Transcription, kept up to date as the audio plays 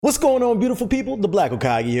What's going on, beautiful people? The Black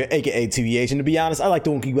Hokage here, aka TVH, and to be honest, I like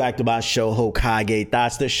to welcome you back to my show, Hokage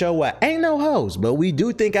Thoughts, the show where ain't no hoes, but we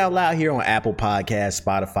do think out loud here on Apple Podcasts,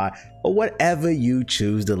 Spotify, or whatever you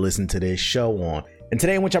choose to listen to this show on. And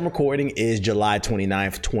today in which I'm recording is July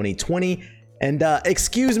 29th, 2020. And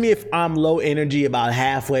excuse me if I'm low energy about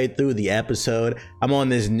halfway through the episode. I'm on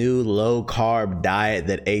this new low carb diet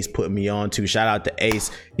that Ace put me on to. Shout out to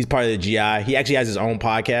Ace. He's part of the GI. He actually has his own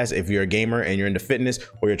podcast. If you're a gamer and you're into fitness,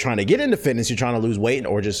 or you're trying to get into fitness, you're trying to lose weight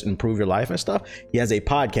or just improve your life and stuff, he has a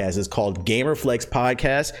podcast. It's called Gamerflex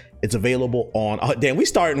Podcast. It's available on, oh damn, we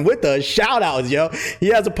starting with the shout outs, yo. He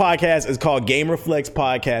has a podcast. It's called Gamerflex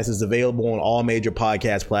Podcast. It's available on all major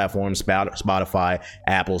podcast platforms, Spotify,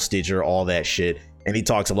 Apple, Stitcher, all that shit. And he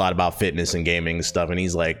talks a lot about fitness and gaming and stuff. And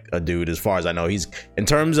he's like a dude, as far as I know, he's in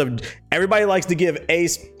terms of, everybody likes to give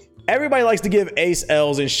Ace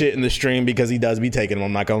L's and shit in the stream because he does be taking them.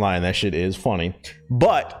 I'm not gonna lie, and that shit is funny.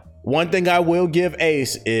 But one thing I will give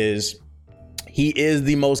Ace is he is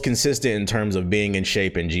the most consistent in terms of being in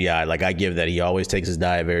shape in GI. Like, I give that. He always takes his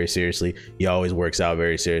diet very seriously. He always works out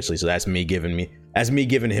very seriously. So that's me giving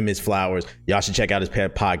him his flowers. Y'all should check out his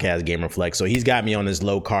podcast, Gamerflex. So he's got me on this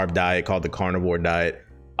low carb diet called the carnivore diet.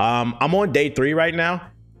 I'm on day 3 right now,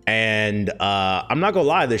 and I'm not gonna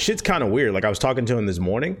lie, this shit's kind of weird. Like, I was talking to him this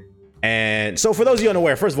morning, and so for those of you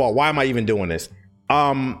unaware, first of all, why am I even doing this?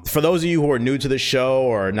 For those of you who are new to the show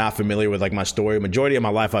or are not familiar with like my story, majority of my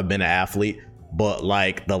life I've been an athlete. But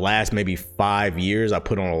like the last maybe 5 years, I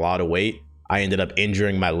put on a lot of weight. I ended up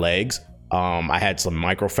injuring my legs. I had some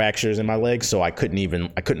microfractures in my legs, so I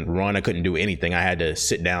couldn't run. I couldn't do anything. I had to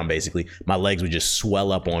sit down, basically. My legs would just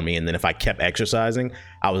swell up on me. And then if I kept exercising,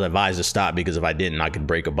 I was advised to stop because if I didn't, I could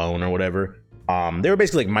break a bone or whatever. They were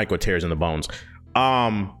basically like micro tears in the bones.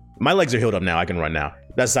 My legs are healed up now. I can run now.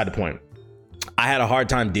 That's beside the point. I had a hard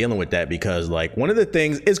time dealing with that because like one of the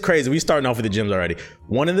things, it's crazy. We starting off with the gyms already.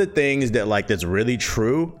 One of the things that like that's really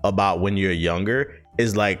true about when you're younger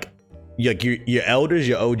is like your elders,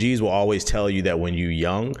 your OGs will always tell you that when you're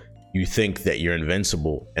young, you think that you're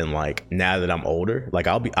invincible. And like now that I'm older, like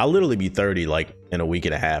I'll literally be 30 like in a week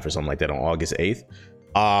and a half or something like that on August 8th.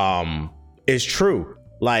 It's true.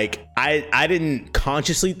 Like I didn't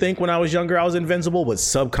consciously think when I was younger I was invincible,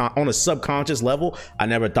 but on a subconscious level, I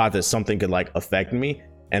never thought that something could like affect me.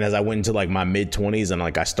 And as I went into like my mid 20s and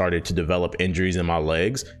like I started to develop injuries in my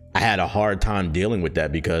legs, I had a hard time dealing with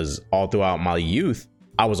that because all throughout my youth,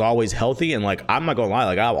 I was always healthy. And like, I'm not gonna lie,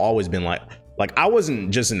 like I've always been like I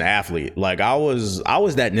wasn't just an athlete. Like I was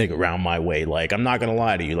that nigga around my way. Like, I'm not gonna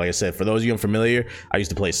lie to you. Like I said, for those of you unfamiliar, I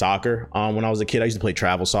used to play soccer when I was a kid. I used to play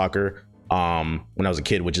travel soccer when I was a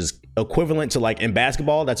kid, which is equivalent to like in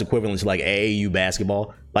basketball, that's equivalent to like AAU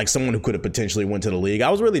basketball, like someone who could have potentially went to the league. I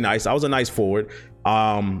was really nice. I was a nice forward.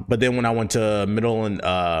 But then when I went to middle and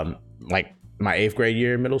like my 8th grade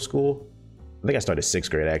year in middle school, I think I started 6th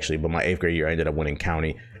grade actually, but my 8th grade year I ended up winning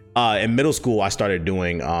county. In middle school, I started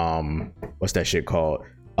doing what's that shit called?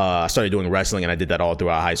 I started doing wrestling, and I did that all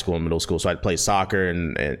throughout high school and middle school. So I'd play soccer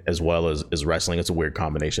and as well as wrestling. It's a weird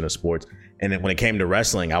combination of sports. And then when it came to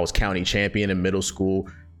wrestling, I was county champion in middle school.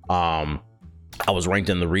 I was ranked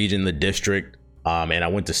in the region, the district, and I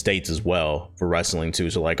went to states as well for wrestling too.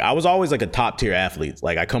 So like I was always like a top tier athlete.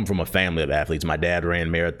 Like I come from a family of athletes. My dad ran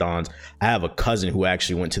marathons. I have a cousin who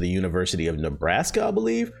actually went to the University of Nebraska, I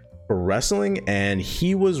believe, for wrestling, and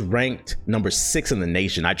he was ranked number 6 in the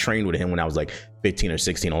nation. I trained with him when I was like 15 or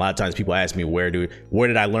 16. A lot of times people ask me where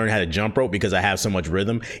did I learn how to jump rope, because I have so much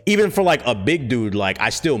rhythm. Even for like a big dude, like I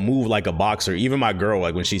still move like a boxer. Even my girl,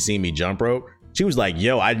 like when she seen me jump rope, she was like,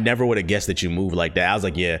 yo, I never would have guessed that you move like that. I was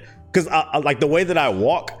like, yeah, because I like the way that I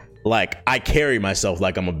walk, like I carry myself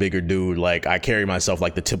like I'm a bigger dude. Like I carry myself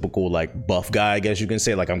like the typical like buff guy, I guess you can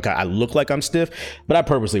say. Like I look like I'm stiff, but I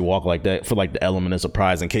purposely walk like that for like the element of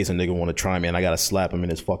surprise in case a nigga want to try me and I gotta slap him in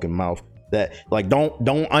his fucking mouth. That like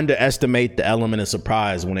don't underestimate the element of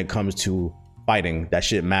surprise when it comes to fighting. That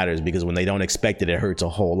shit matters, because when they don't expect it, it hurts a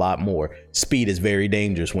whole lot more. Speed is very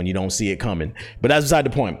dangerous when you don't see it coming. But that's beside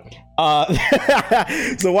the point.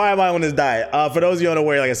 So why am I on this diet? For those of you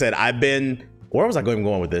unaware, like I said, where was I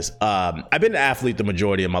going with this? I've been an athlete the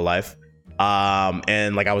majority of my life.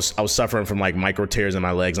 And like I was suffering from like micro tears in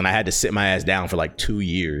my legs, and I had to sit my ass down for like 2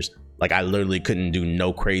 years. Like I literally couldn't do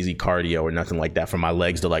no crazy cardio or nothing like that for my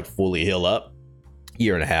legs to like fully heal up.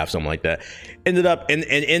 Year and a half, something like that. Ended up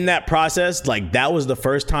in that process, like that was the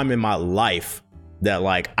first time in my life that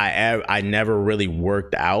like I never really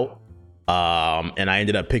worked out. And I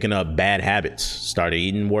ended up picking up bad habits, started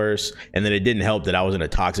eating worse. And then it didn't help that I was in a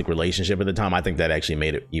toxic relationship at the time. I think that actually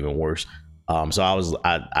made it even worse. So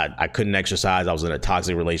I couldn't exercise. I was in a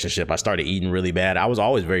toxic relationship. I started eating really bad. I was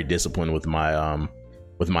always very disciplined with my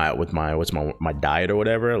my diet or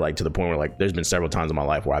whatever, like to the point where like there's been several times in my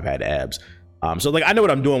life where I've had abs. So like I know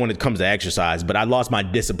what I'm doing when it comes to exercise, but I lost my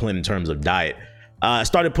discipline in terms of diet. I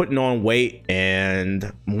started putting on weight,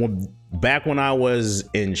 and back when I was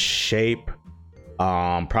in shape,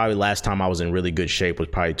 probably last time I was in really good shape was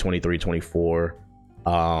probably 23, 24.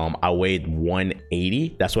 I weighed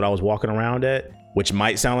 180. That's what I was walking around at, which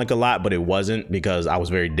might sound like a lot, but it wasn't, because I was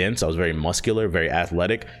very dense. I was very muscular, very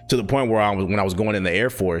athletic, to the point where when I was going in the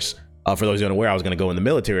Air Force, for those who don't know, I was going to go in the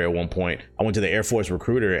military at one point. I went to the Air Force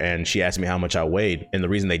recruiter, and she asked me how much I weighed. And the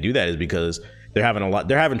reason they do that is because they're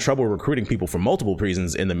having trouble recruiting people for multiple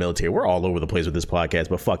reasons in the military. We're all over the place with this podcast,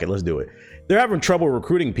 but fuck it, let's do it. They're having trouble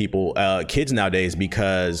recruiting people, kids nowadays,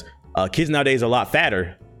 because kids nowadays are a lot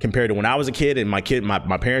fatter compared to when I was a kid, and my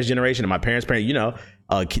parents' generation and my parents' parents. You know,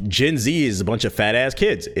 Gen Z is a bunch of fat ass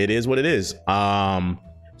kids. It is what it is.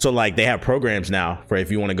 So like they have programs now for if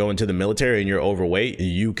you want to go into the military and you're overweight,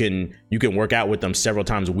 you can work out with them several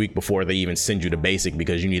times a week before they even send you to basic,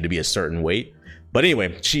 because you need to be a certain weight. But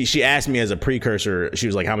anyway, she asked me as a precursor, she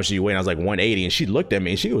was like, how much do you weigh? And I was like 180. And she looked at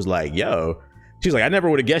me and she was like, yo, she's like, I never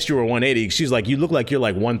would have guessed you were 180. She's like, you look like you're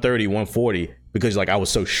like 130, 140, because like I was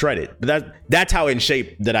so shredded. But that's how in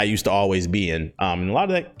shape that I used to always be in. And a lot of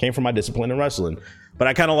that came from my discipline in wrestling. But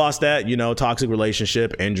I kind of lost that, you know, toxic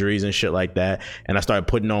relationship, injuries and shit like that. And I started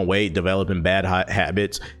putting on weight, developing bad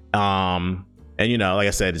habits. And, you know, like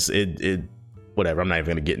I said, it whatever. I'm not even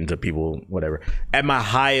going to get into people, whatever. At my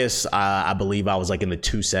highest, I believe I was like in the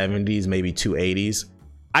 270s, maybe 280s.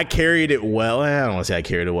 I carried it well. I don't want to say I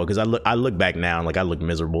carried it well, because I look back now and like I look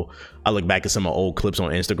miserable. I look back at some of old clips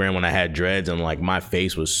on Instagram when I had dreads, and like my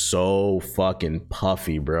face was so fucking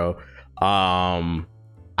puffy, bro.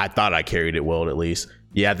 I thought I carried it well, at least.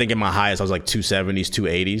 Yeah, I think in my highest I was like 270s,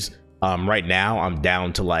 280s. Right now I'm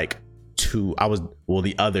down to like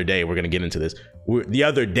the other day, we're gonna get into this. The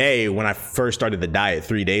other day when I first started the diet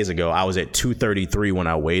 3 days ago, I was at 233 when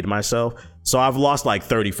I weighed myself. So I've lost like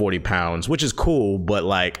 30-40 pounds, which is cool, but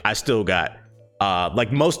like I still got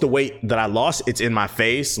like most of the weight that I lost, it's in my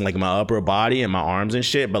face and like my upper body and my arms and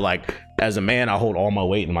shit. But like as a man, I hold all my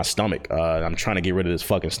weight in my stomach. I'm trying to get rid of this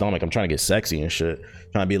fucking stomach. I'm trying to get sexy and shit.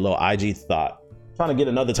 Trying to be a little IG thought. Trying to get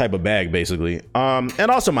another type of bag, basically.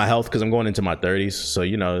 And also my health, because I'm going into my 30s. So,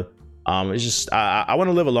 you know, it's just I want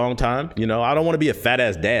to live a long time. You know, I don't want to be a fat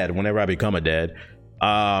ass dad whenever I become a dad.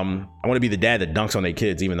 I want to be the dad that dunks on their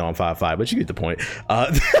kids, even though I'm 5'5", but you get the point.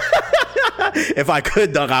 If I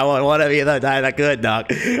could dunk, I would want to be the dad that could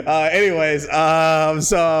dunk. Anyways,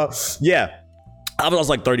 so yeah, I've lost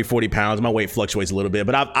like 30-40 pounds. My weight fluctuates a little bit,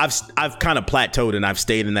 but I've kind of plateaued, and I've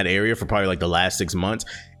stayed in that area for probably like the last 6 months.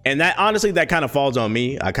 And that honestly, that kind of falls on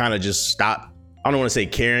me. I kind of just stopped. I don't want to say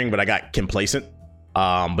caring, but I got complacent.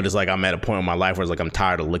 But it's like I'm at a point in my life where it's like I'm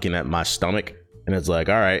tired of looking at my stomach, and it's like,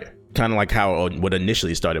 all right, kind of like how what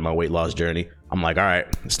initially started my weight loss journey. I'm like, all right,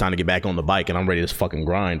 it's time to get back on the bike, and I'm ready to fucking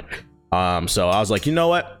grind. So I was like, you know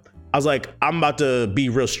what? I was like, I'm about to be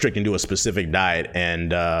real strict and do a specific diet.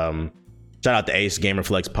 And shout out to Ace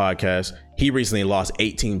Gamerflex podcast. He recently lost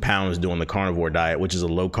 18 pounds doing the carnivore diet, which is a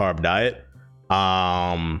low carb diet.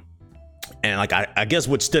 And like I guess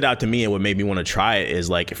what stood out to me and what made me want to try it is,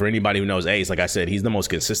 like, for anybody who knows Ace, like I said, he's the most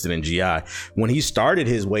consistent in GI. When he started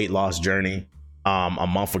his weight loss journey a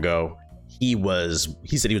month ago, he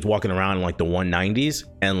said he was walking around in like the 190s,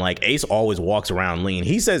 and like Ace always walks around lean.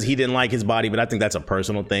 He says he didn't like his body, but I think that's a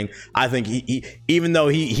personal thing. I think he even though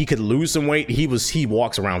he could lose some weight, he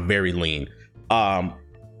walks around very lean. And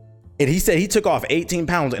he said he took off 18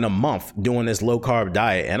 pounds in a month doing this low carb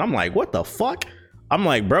diet, and I'm like, what the fuck? I'm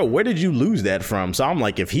like, bro, where did you lose that from? So I'm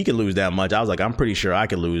like, if he could lose that much, I was like, I'm pretty sure I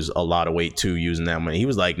could lose a lot of weight too using that money. He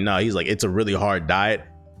was like, no, he's like, it's a really hard diet.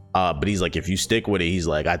 But he's like, if you stick with it, he's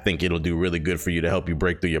like, I think it'll do really good for you to help you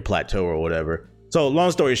break through your plateau or whatever. So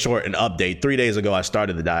long story short, an update. 3 days ago, I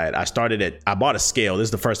started the diet. I bought a scale. This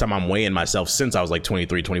is the first time I'm weighing myself since I was like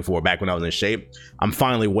 23, 24, back when I was in shape. I'm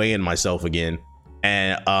finally weighing myself again.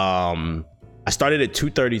 And I started at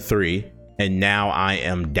 233, and now I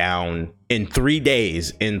am down in 3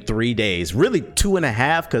 days, really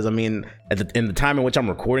 2.5, because I mean, in the time in which I'm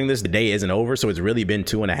recording this, the day isn't over, so it's really been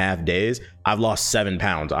 2.5 days. I've lost 7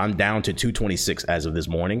 pounds. I'm down to 226 as of this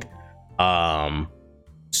morning.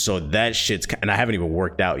 So that shit's, and I haven't even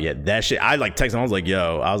worked out yet. That shit, I like texted him, I was like,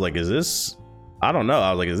 yo, I was like, is this, I don't know.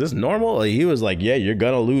 I was like, is this normal? He was like, yeah, you're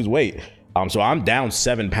gonna lose weight. So I'm down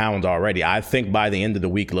 7 pounds already. I think by the end of the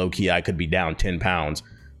week, low key, I could be down 10 pounds.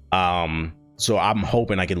 So I'm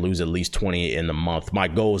hoping I can lose at least 20 in the month. My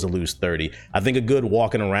goal is to lose 30. I think a good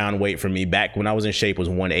walking around weight for me back when I was in shape was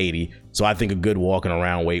 180. So I think a good walking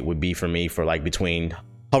around weight would be for me for like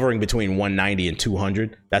hovering between 190 and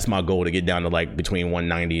 200. That's my goal, to get down to like between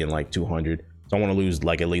 190 and like 200. So I want to lose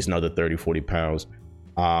like at least another 30, 40 pounds.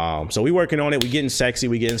 So we working on it. We getting sexy.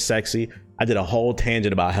 I did a whole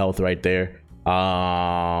tangent about health right there.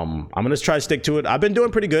 I'm gonna try to stick to it. I've been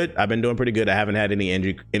doing pretty good. I haven't had any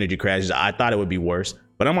energy crashes. I thought it would be worse,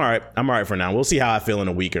 but I'm all right for now. We'll see how I feel in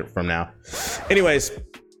a week from now. Anyways,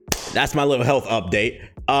 that's my little health update.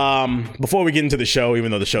 Before we get into the show,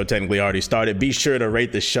 even though the show technically already started, be sure to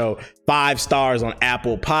rate the show 5 stars on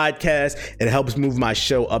Apple Podcasts. It helps move my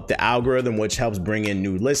show up the algorithm, which helps bring in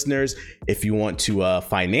new listeners. If you want to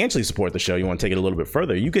financially support the show, you want to take it a little bit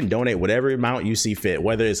further, you can donate whatever amount you see fit,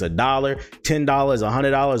 whether it's $1, $10,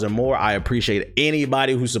 $100 or more. I appreciate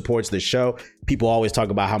anybody who supports the show. People always talk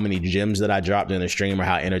about how many gems that I dropped in the stream or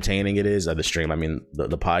how entertaining it is. The stream, I mean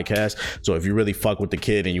the podcast. So if you really fuck with the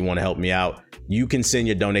kid and you want to help me out, you can send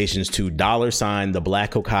your donations to $the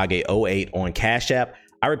Black Hokage 08 on Cash App.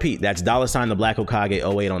 I repeat, that's $the Black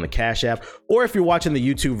Hokage 08 on the Cash App. Or if you're watching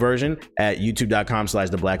the YouTube version at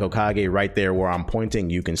youtube.com/the Black Hokage, right there where I'm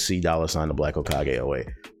pointing, you can see $the Black Hokage 08.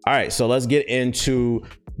 All right, so let's get into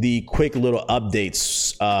the quick little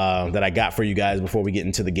updates that I got for you guys before we get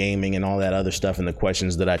into the gaming and all that other stuff and the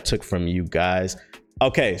questions that I took from you guys.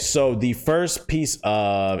 Okay, so the first piece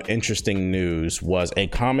of interesting news was a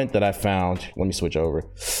comment that I found. Let me switch over.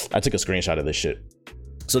 I took a screenshot of this shit.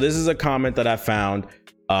 So this is a comment that I found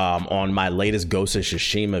on my latest Ghost of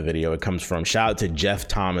Tsushima video. It comes from, shout out to Jeff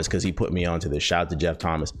Thomas, because he put me onto this. Shout out to Jeff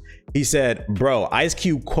Thomas. He said, bro, Ice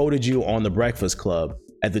Cube quoted you on The Breakfast Club.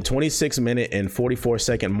 At the 26-minute and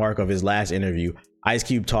 44-second mark of his last interview, Ice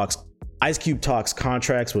Cube talks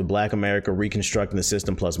contracts with Black America, reconstructing the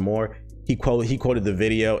system plus more. He quoted the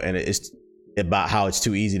video, and it's about how it's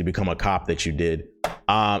too easy to become a cop that you did.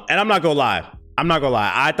 And I'm not gonna lie.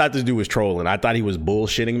 I thought this dude was trolling. I thought he was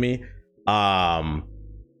bullshitting me.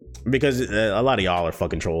 Because a lot of y'all are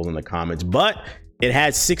fucking trolls in the comments. But it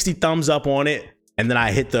had 60 thumbs up on it. And then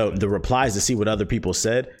I hit the replies to see what other people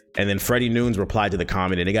said. And then Freddie Noons replied to the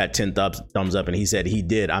comment, and it got 10 thumbs up. And he said, he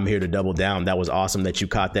did. I'm here to double down. That was awesome that you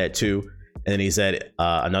caught that too. And then he said,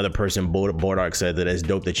 another person, Bordark, said that it's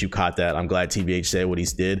dope that you caught that. I'm glad TBH said what he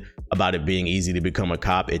did about it being easy to become a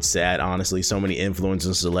cop. It's sad, honestly. So many influencers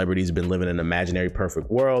and celebrities have been living in an imaginary perfect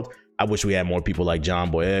world. I wish we had more people like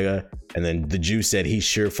John Boyega. And then the Jew said he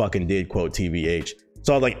sure fucking did quote TBH.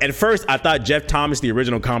 So like at first I thought Jeff Thomas, the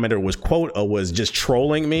original commenter, was just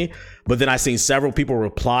trolling me, but then I seen several people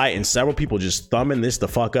reply and several people just thumbing this the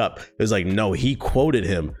fuck up. It was like, no, he quoted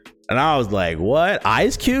him. And I was like, what?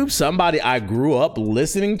 Ice Cube, somebody I grew up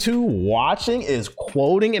listening to, watching, is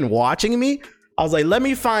quoting and watching me? I was like, let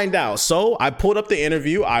me find out. So I pulled up the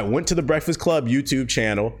interview. I went to the Breakfast Club YouTube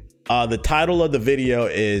channel. The title of the video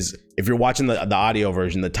is, if you're watching the audio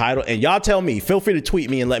version, the title, and y'all tell me, feel free to tweet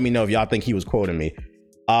me and let me know if y'all think he was quoting me.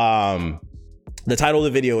 The title of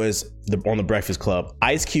the video is on the Breakfast Club.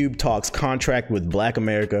 Ice Cube talks contract with Black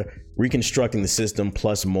America, reconstructing the system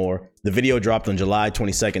plus more. The video dropped on July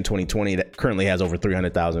 22nd, 2020. That currently has over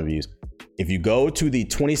 300,000 views. If you go to the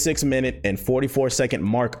 26-minute and 44-second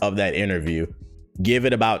mark of that interview, give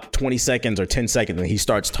it about 20 seconds or 10 seconds, and he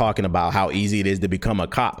starts talking about how easy it is to become a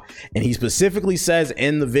cop. And he specifically says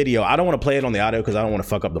in the video, I don't want to play it on the audio because I don't want to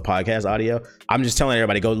fuck up the podcast audio. I'm just telling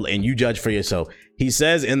everybody, go and you judge for yourself. He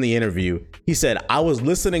says in the interview, he said, I was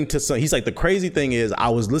listening to some, he's like, the crazy thing is I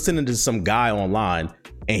was listening to some guy online,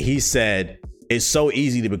 and he said, it's so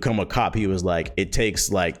easy to become a cop. He was like, it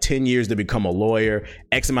takes like 10 years to become a lawyer,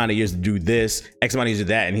 X amount of years to do this, X amount of years to do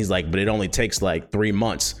that. And he's like, but it only takes like 3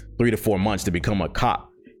 to 4 months to become a cop.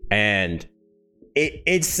 And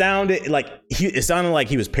it sounded like he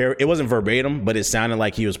was it wasn't verbatim, but it sounded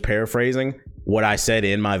like he was paraphrasing what I said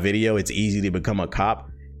in my video. It's easy to become a cop.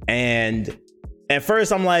 And at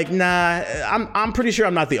first I'm like, nah, I'm pretty sure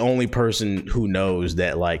I'm not the only person who knows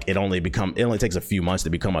that like it only takes a few months to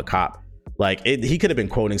become a cop. Like he could have been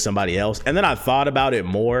quoting somebody else. And then I thought about it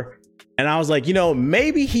more, and I was like,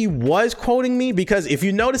 maybe he was quoting me, because if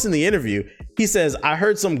you notice in the interview, he says, I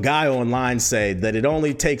heard some guy online say that it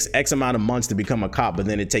only takes X amount of months to become a cop, but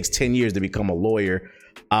then it takes 10 years to become a lawyer.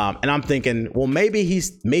 And I'm thinking, well, maybe he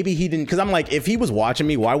didn't, because I'm like, if he was watching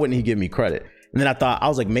me, why wouldn't he give me credit? And then I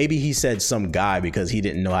was like, maybe he said some guy because he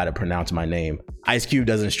didn't know how to pronounce my name. Ice Cube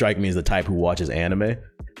doesn't strike me as the type who watches anime.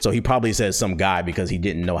 So he probably says some guy because he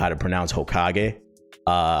didn't know how to pronounce Hokage.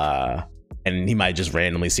 And he might just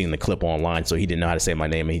randomly seen the clip online, so he didn't know how to say my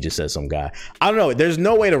name, and he just said some guy. I don't know. There's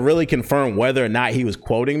no way to really confirm whether or not he was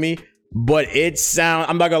quoting me, but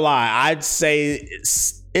I'm not gonna lie, I'd say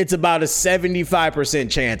it's about a 75%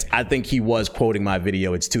 chance I think he was quoting my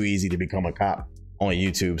video. It's too easy to become a cop on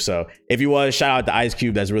YouTube. So if he was, shout out to Ice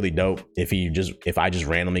Cube. That's really dope. If I just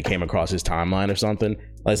randomly came across his timeline or something,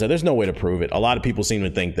 like I said, there's no way to prove it. A lot of people seem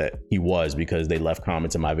to think that he was because they left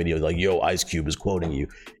comments in my video like, yo, Ice Cube is quoting you.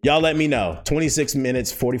 Y'all let me know. 26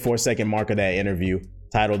 minutes, 44-second mark of that interview.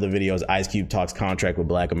 Title of the video is Ice Cube talks contract with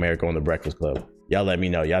Black America on The Breakfast Club. Y'all let me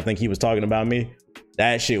know. Y'all think he was talking about me?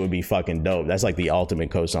 That shit would be fucking dope. That's like the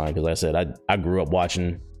ultimate cosign, because like I said, I grew up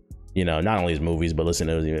watching, you know, not only his movies, but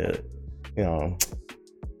listening to, you know,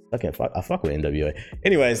 I fuck with NWA.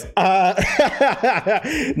 Anyways,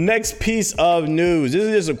 next piece of news. This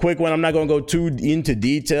is just a quick one. I'm not gonna go too into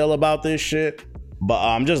detail about this shit, but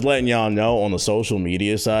I'm just letting y'all know on the social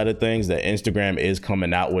media side of things that Instagram is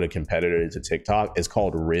coming out with a competitor to TikTok. It's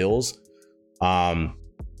called Reels.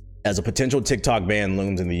 As a potential TikTok ban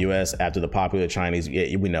looms in the US after the popular Chinese,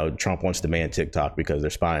 we know Trump wants to ban TikTok because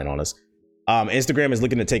they're spying on us. Instagram is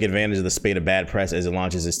looking to take advantage of the spate of bad press as it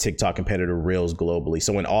launches its TikTok competitor Reels globally.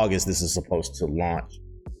 So in August, this is supposed to launch.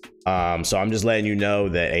 So I'm just letting you know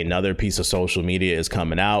that another piece of social media is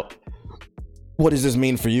coming out. What does this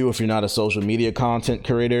mean for you if you're not a social media content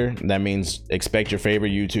creator? That means expect your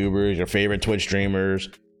favorite YouTubers, your favorite Twitch streamers,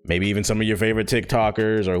 maybe even some of your favorite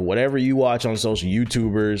TikTokers or whatever you watch on social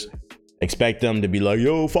YouTubers. Expect them to be like,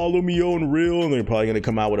 yo, follow me on Reel. And they're probably going to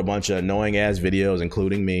come out with a bunch of annoying ass videos,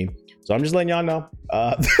 including me. So I'm just letting y'all know.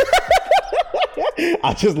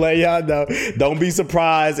 I'll just let y'all know. Don't be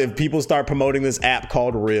surprised if people start promoting this app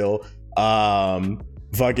called Reel. I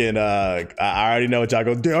already know what y'all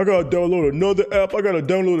go, damn, I gotta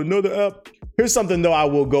download another app. Here's something though I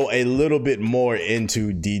will go a little bit more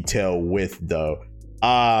into detail with though.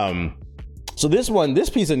 So this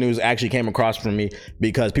piece of news actually came across from me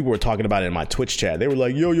because people were talking about it in my Twitch chat. They were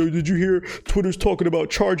like, yo, did you hear Twitter's talking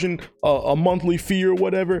about charging a monthly fee or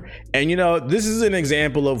whatever? And you know, this is an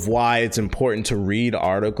example of why it's important to read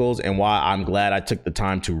articles and why I'm glad I took the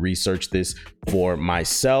time to research this for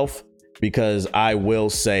myself, because I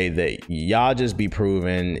will say that y'all just be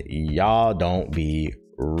proven y'all don't be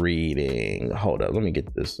reading. Hold up, let me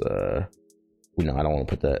get this. No, I don't want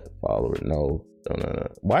to put that follower. No.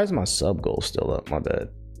 Why is my sub goal still up? My bad.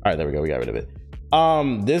 All right, there we go. We got rid of it.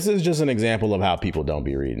 This is just an example of how people don't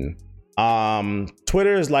be reading.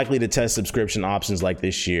 Twitter is likely to test subscription options like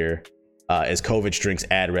this year as COVID shrinks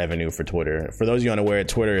ad revenue for Twitter. For those of you unaware,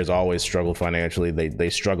 Twitter has always struggled financially. They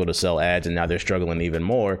struggle to sell ads, and now they're struggling even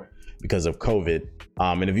more because of COVID.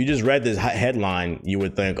 And if you just read this headline, you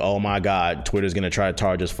would think, oh my God, Twitter's going to try to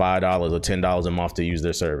charge us $5 or $10 a month to use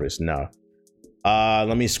their service. No.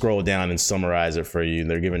 Let me scroll down and summarize it for you.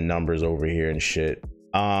 They're giving numbers over here and shit.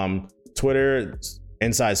 Twitter,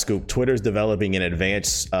 inside scoop, Twitter's developing an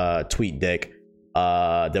advanced tweet deck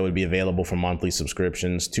that would be available for monthly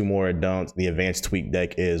subscriptions. 2 more adults. The advanced tweet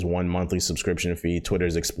deck is 1 monthly subscription fee.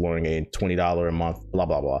 Twitter's exploring a $20 a month, blah,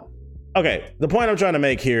 blah, blah. Okay, the point I'm trying to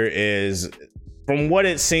make here is, from what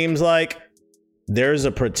it seems like, there's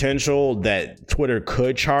a potential that Twitter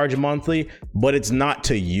could charge monthly, but it's not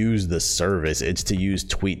to use the service. It's to use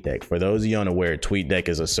TweetDeck. For those of you unaware, TweetDeck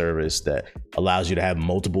is a service that allows you to have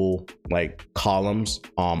multiple like columns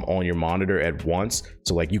on your monitor at once.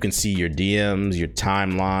 So like you can see your DMs, your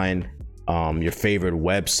timeline, your favorite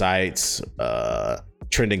websites,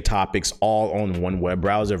 trending topics all on one web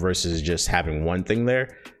browser versus just having one thing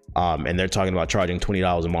there. And they're talking about charging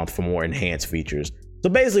 $20 a month for more enhanced features. So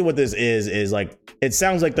basically what this is like, it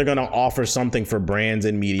sounds like they're going to offer something for brands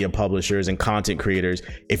and media publishers and content creators.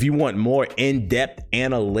 If you want more in-depth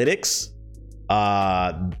analytics,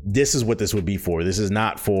 this is what this would be for. This is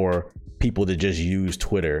not for people to just use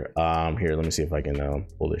Twitter. Here, let me see if I can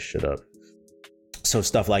pull this shit up. So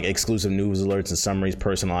stuff like exclusive news alerts and summaries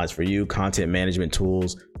personalized for you, content management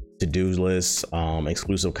tools, to-do lists,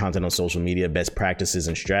 exclusive content on social media, best practices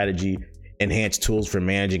and strategy, enhanced tools for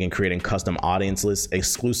managing and creating custom audience lists,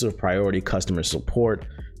 exclusive priority customer support,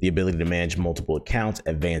 the ability to manage multiple accounts,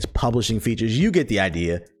 advanced publishing features. You get the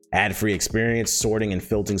idea. Ad-free experience, sorting and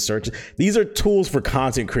filtering searches. These are tools for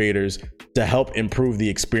content creators to help improve the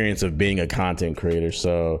experience of being a content creator.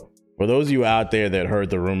 So for those of you out there that heard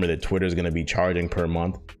the rumor that Twitter is going to be charging per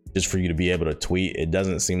month just for you to be able to tweet, it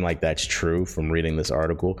doesn't seem like that's true from reading this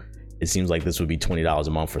article. It seems like this would be $20 a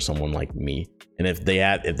month for someone like me. And if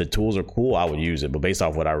the tools are cool, I would use it. But based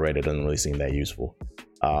off what I read, it doesn't really seem that useful.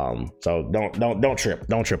 So don't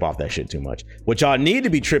trip off that shit too much. What y'all need to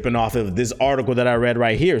be tripping off of this article that I read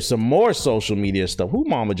right here, some more social media stuff. Who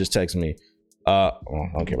mama just texted me? I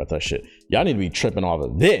don't care about that shit. Y'all need to be tripping off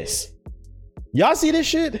of this. Y'all see this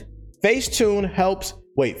shit? Facetune helps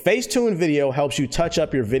Facetune Video helps you touch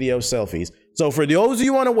up your video selfies. So for those of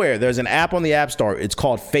you unaware, there's an app on the App Store. It's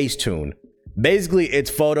called Facetune. Basically,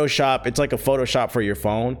 it's Photoshop. It's like a Photoshop for your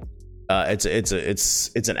phone.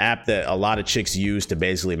 It's an app that a lot of chicks use to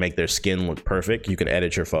basically make their skin look perfect. You can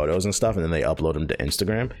edit your photos and stuff, and then they upload them to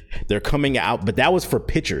Instagram. They're coming out, but that was for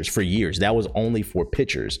pictures for years. That was only for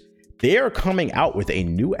pictures. They are coming out with a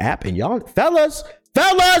new app, and y'all, fellas,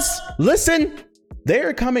 listen.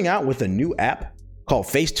 They're coming out with a new app called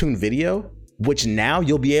Facetune Video, which now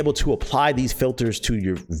you'll be able to apply these filters to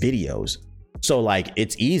your videos. So like,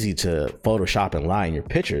 it's easy to Photoshop and lie in your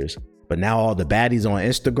pictures. But now all the baddies on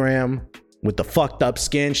Instagram with the fucked up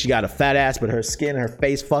skin, she got a fat ass, but her skin, her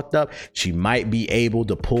face fucked up. She might be able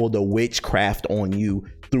to pull the witchcraft on you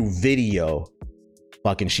through video.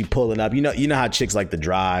 Fucking she pulling up. You know how chicks like to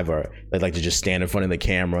drive, or they like to just stand in front of the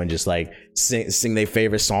camera and just like sing their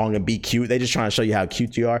favorite song and be cute. They just trying to show you how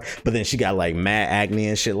cute you are. But then she got like mad acne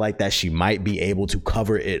and shit like that. She might be able to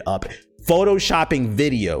cover it up. Photoshopping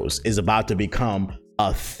videos is about to become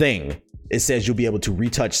a thing. It says you'll be able to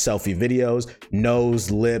retouch selfie videos, nose,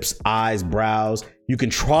 lips, eyes, brows. You can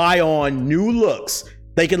try on new looks.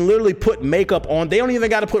 They can literally put makeup on. They don't even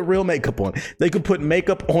got to put real makeup on. They can put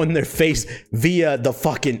makeup on their face via the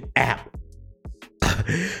fucking app.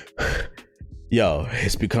 Yo,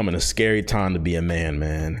 it's becoming a scary time to be a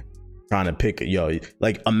man. Trying to pick,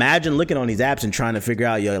 like imagine looking on these apps and trying to figure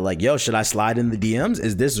out, should I slide in the DMs?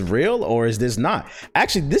 Is this real or is this not?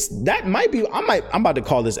 Actually, that might be, I'm about to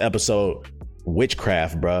call this episode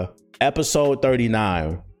Witchcraft, bruh. Episode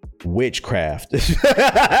 39, Witchcraft.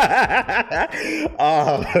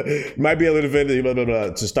 Might be a little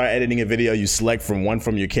bit to start editing a video. You select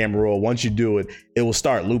from your camera roll. Once you do it, it will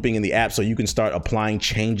start looping in the app so you can start applying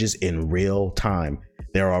changes in real time.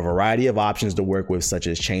 There are a variety of options to work with, such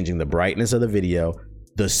as changing the brightness of the video,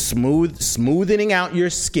 the smoothening out your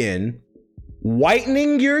skin,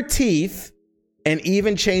 whitening your teeth, and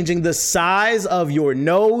even changing the size of your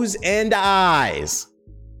nose and eyes.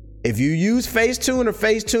 If you use Facetune or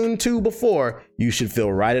Facetune 2 before, you should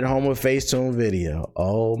feel right at home with Facetune Video.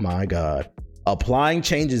 Oh my God. Applying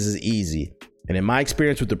changes is easy. And in my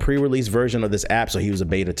experience with the pre-release version of this app, so he was a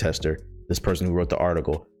beta tester, this person who wrote the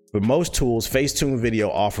article, for most tools, Facetune Video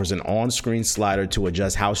offers an on-screen slider to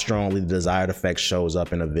adjust how strongly the desired effect shows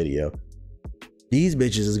up in a video. These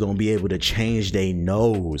bitches is gonna be able to change their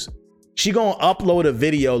nose. She gonna upload a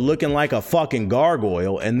video looking like a fucking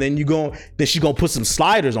gargoyle, and then she gonna put some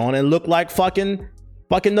sliders on and look like fucking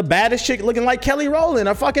the baddest chick, looking like Kelly Rowland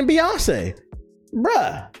or fucking Beyonce.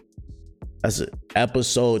 Bruh. That's it.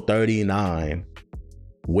 Episode 39,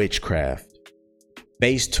 Witchcraft.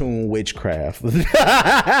 Facetune Witchcraft. Fuck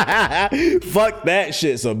that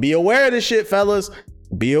shit. So be aware of this shit, fellas.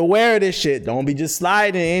 Be aware of this shit. Don't be just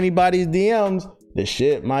sliding in anybody's DMs. The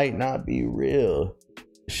shit might not be real.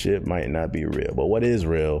 But what is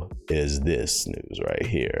real is this news right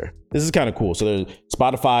here. This is kind of cool. So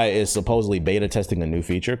Spotify is supposedly beta testing a new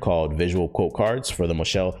feature called visual quote cards for the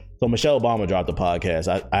Michelle. So Michelle Obama dropped the podcast.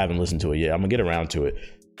 I haven't listened to it yet. I'm gonna get around to it.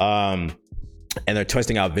 And they're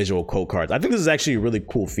testing out visual quote cards. I think this is actually a really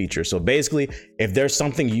cool feature. So basically, if there's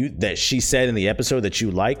something that she said in the episode that you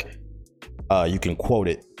like, you can quote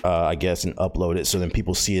it, I guess, and upload it so then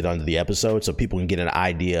people see it under the episode so people can get an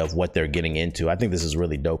idea of what they're getting into. I think this is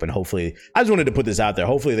really dope. And hopefully, I just wanted to put this out there.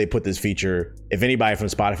 Hopefully they put this feature, if anybody from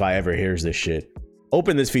Spotify ever hears this shit,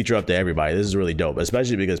 open this feature up to everybody. This is really dope,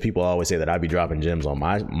 especially because people always say that I be dropping gems on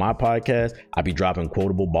my podcast. I be dropping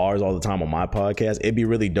quotable bars all the time on my podcast. It'd be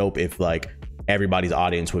really dope if like everybody's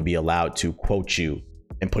audience would be allowed to quote you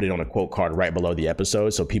and put it on a quote card right below the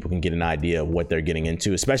episode so people can get an idea of what they're getting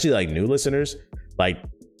into, especially like new listeners. Like,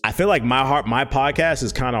 I feel like my podcast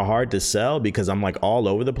is kind of hard to sell because I'm like all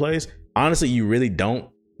over the place. Honestly, you really don't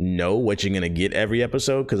know what you're going to get every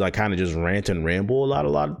episode because I kind of just rant and ramble a lot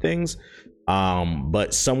of things.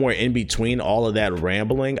 But somewhere in between all of that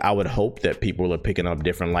rambling, I would hope that people are picking up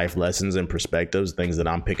different life lessons and perspectives, things that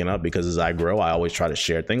I'm picking up, because as I grow, I always try to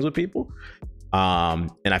share things with people.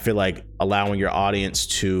 And I feel like allowing your audience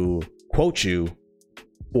to quote you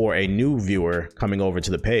for a new viewer coming over to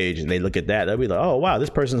the page and they look at that, they'll be like, oh wow, this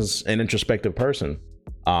person's an introspective person.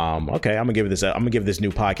 Okay, I'm gonna give this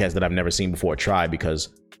new podcast that I've never seen before a try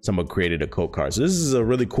because someone created a quote card. So this is a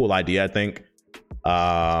really cool idea, I think.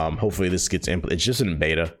 Hopefully this gets it's just in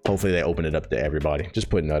beta. Hopefully they open it up to everybody. Just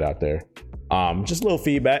putting that out there. Just a little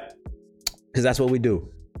feedback, because that's what we do.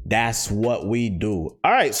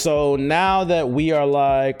 All right, so now that we are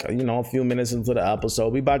like, a few minutes into the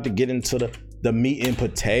episode, we about to get into the meat and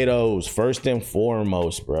potatoes. First and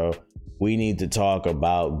foremost, bro, we need to talk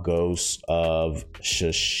about Ghost of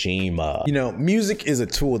Tsushima. You know, music is a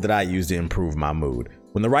tool that I use to improve my mood.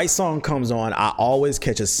 When the right song comes on, I always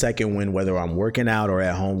catch a second wind, whether I'm working out or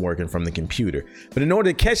at home working from the computer. But in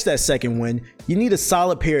order to catch that second wind, you need a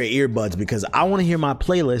solid pair of earbuds because I want to hear my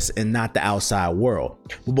playlist and not the outside world.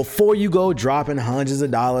 But before you go dropping hundreds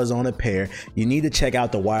of dollars on a pair, you need to check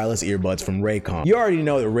out the wireless earbuds from Raycon. You already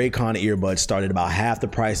know that Raycon earbuds start at about half the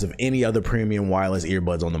price of any other premium wireless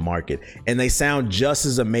earbuds on the market, and they sound just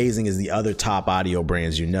as amazing as the other top audio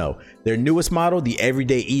brands you know. Their newest model, the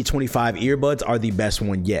Everyday E25 earbuds, are the best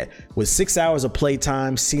one yet. With 6 hours of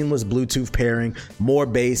playtime, seamless Bluetooth pairing, more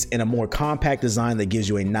bass, and a more compact design that gives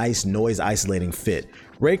you a nice noise isolating fit.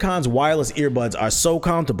 Raycon's wireless earbuds are so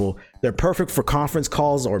comfortable, they're perfect for conference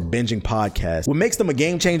calls or binging podcasts. What makes them a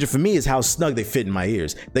game changer for me is how snug they fit in my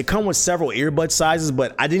ears. They come with several earbud sizes,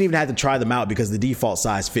 but I didn't even have to try them out because the default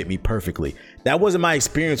size fit me perfectly. That wasn't my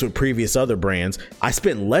experience with previous other brands. I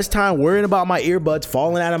spent less time worrying about my earbuds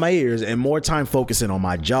falling out of my ears and more time focusing on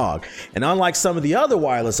my jog. And unlike some of the other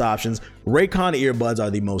wireless options, Raycon earbuds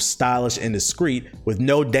are the most stylish and discreet, with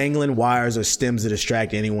no dangling wires or stems to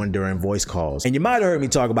distract anyone during voice calls. And you might have heard me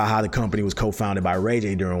talk about how the company was co-founded by Ray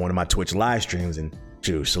J during one of my Twitch live streams, and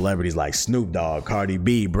celebrities like Snoop Dogg, Cardi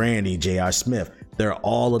B, Brandy, J.R. Smith, they're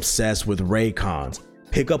all obsessed with Raycons.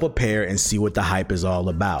 Pick up a pair and see what the hype is all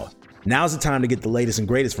about. Now's the time to get the latest and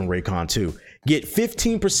greatest from Raycon too. Get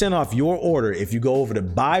 15% off your order if you go over to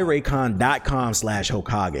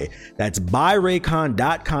buyraycon.com/Hokage. That's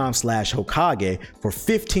buyraycon.com/Hokage for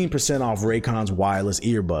 15% off Raycon's wireless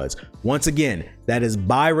earbuds. Once again, that is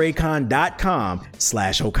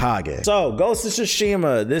buyraycon.com/Hokage. So, Ghost of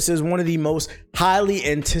Tsushima, this is one of the most highly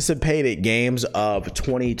anticipated games of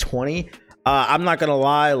 2020. I'm not gonna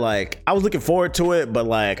lie, like, I was looking forward to it, but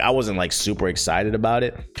like I wasn't like super excited about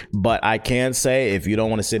it. But I can say, if you don't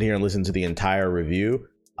want to sit here and listen to the entire review,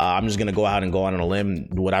 I'm just gonna go out and go on a limb.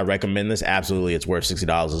 Would I recommend this? Absolutely. It's worth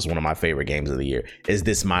 $60. It's one of my favorite games of the year. Is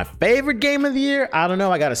this my favorite game of the year? I don't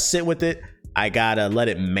know. I gotta sit with it. I gotta let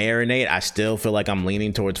it marinate. I still feel like I'm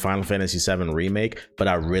leaning towards Final Fantasy VII Remake, but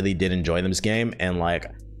I really did enjoy this game, and like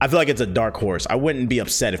I feel like it's a dark horse. I wouldn't be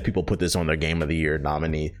upset if people put this on their Game of the Year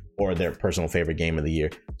nominee or their personal favorite game of the year.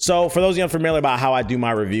 So for those of you unfamiliar about how I do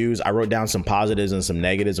my reviews, I wrote down some positives and some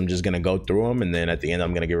negatives. I'm just gonna go through them, and then at the end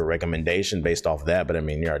I'm gonna give a recommendation based off of that. But I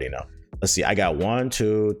mean, you already know. Let's see, I got 1,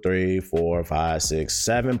 2, 3, 4, 5, 6,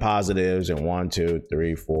 7 positives and 1, 2,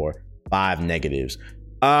 3, 4, 5 negatives.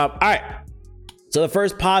 All right. So the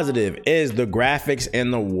first positive is the graphics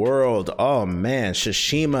in the world. Oh man,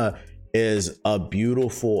 Tsushima is a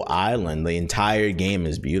beautiful island. The entire game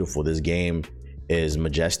is beautiful. This game is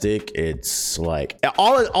majestic. It's like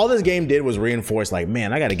all this game did was reinforce, like,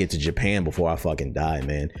 man, I got to get to Japan before I fucking die,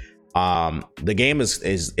 man. The game is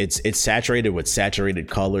it's saturated with saturated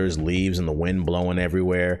colors, leaves, and the wind blowing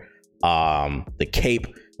everywhere. The cape,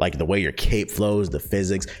 like the way your cape flows, the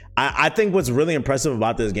physics. I think what's really impressive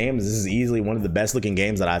about this game is this is easily one of the best looking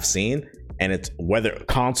games that I've seen, and it's whether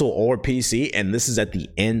console or PC, and this is at the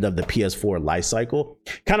end of the PS4 life cycle.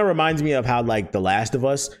 Kind of reminds me of how like The Last of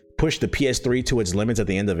Us pushed the PS3 to its limits at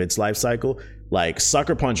the end of its life cycle. Like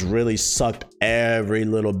Sucker Punch really sucked every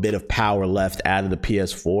little bit of power left out of the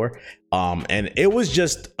PS4. And it was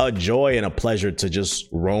just a joy and a pleasure to just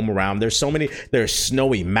roam around. There's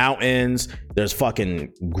snowy mountains, there's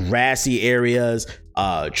fucking grassy areas,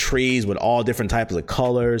 trees with all different types of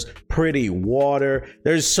colors, pretty water.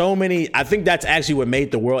 There's so many. I think that's actually what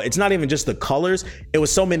made the world. It's not even just the colors. It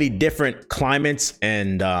was so many different climates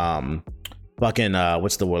and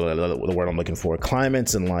what's the word I'm looking for?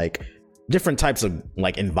 Climates and like different types of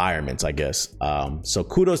like environments, I guess. So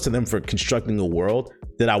kudos to them for constructing a world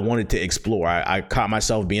that I wanted to explore. I caught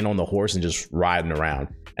myself being on the horse and just riding around,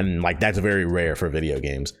 and like that's very rare for video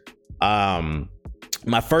games.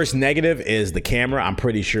 My first negative is the camera. I'm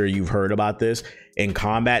pretty sure you've heard about this. In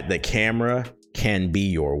combat, the camera can be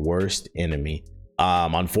your worst enemy.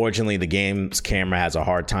 Unfortunately, the game's camera has a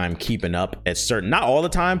hard time keeping up at not all the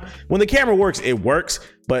time. When the camera works, it works,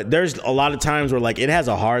 but there's a lot of times where like it has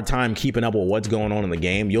a hard time keeping up with what's going on in the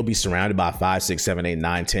game. You'll be surrounded by 5, 6, 7, 8,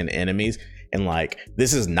 9, 10 enemies. And like,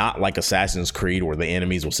 this is not like Assassin's Creed where the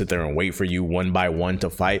enemies will sit there and wait for you one by one to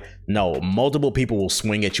fight. No, multiple people will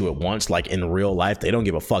swing at you at once. Like in real life, they don't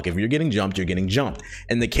give a fuck. If you're getting jumped, you're getting jumped.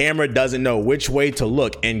 And the camera doesn't know which way to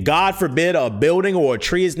look. And God forbid a building or a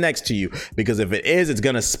tree is next to you, because if it is, it's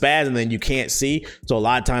gonna spaz and then you can't see. So a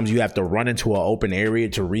lot of times you have to run into an open area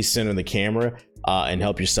to recenter the camera. and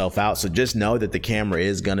help yourself out. So just know that the camera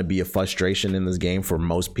is going to be a frustration in this game for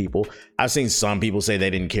most people. I've seen some people say they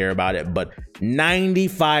didn't care about it, but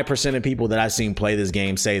 95% of people that I've seen play this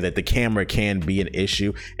game say that the camera can be an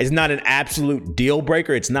issue. It's not an absolute deal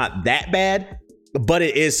breaker. It's not that bad, but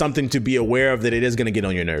it is something to be aware of, that it is going to get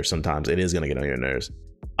on your nerves sometimes. It is going to get on your nerves.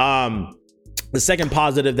 The second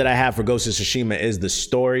positive that I have for Ghost of Tsushima is the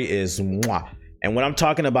story is mwah. And when I'm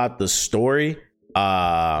talking about the story,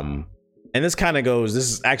 and this kind of goes,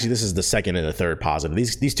 this is the second and the third positive.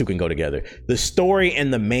 These two can go together. The story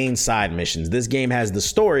and the main side missions. This game has the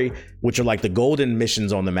story, which are like the golden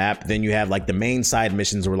missions on the map. Then you have like the main side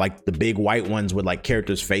missions, where like the big white ones with like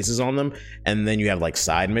characters' faces on them. And then you have like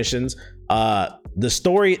side missions.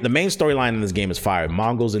 The main storyline in this game is fire.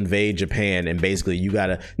 Mongols invade Japan, and basically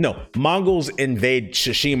Mongols invade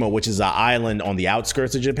Tsushima, which is an island on the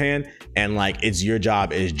outskirts of Japan, and like it's your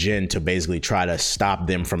job as Jin to basically try to stop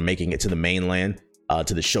them from making it to the mainland,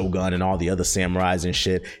 to the Shogun and all the other samurais and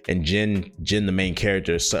shit. And Jin, the main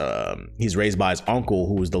character, he's raised by his uncle,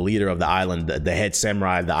 who was the leader of the island, the head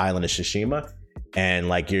samurai of the island of Tsushima. And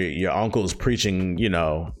like your uncle is preaching,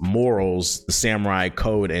 morals, the samurai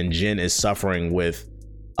code, and Jin is suffering with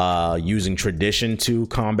using tradition to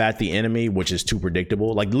combat the enemy, which is too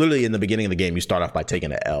predictable. Like literally in the beginning of the game, you start off by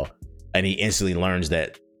taking an L, and he instantly learns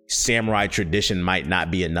that samurai tradition might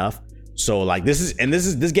not be enough. So like this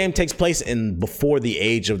game takes place before the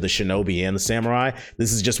age of the shinobi and the samurai.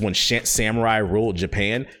 This is just when samurai ruled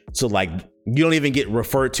Japan. So like you don't even get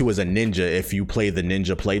referred to as a ninja if you play the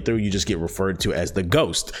ninja playthrough. You just get referred to as the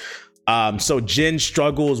ghost. So Jin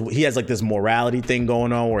struggles. He has like this morality thing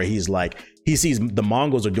going on where he's like, he sees the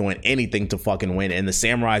Mongols are doing anything to fucking win, and the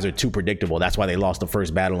samurais are too predictable. That's why they lost the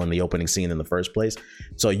first battle in the opening scene in the first place.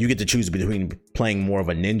 So you get to choose between playing more of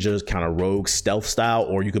a ninja kind of rogue stealth style,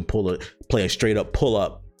 or you can play a straight up pull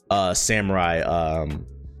up samurai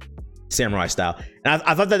style. And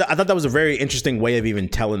I thought that was a very interesting way of even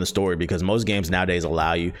telling the story, because most games nowadays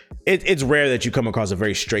allow you. It's rare that you come across a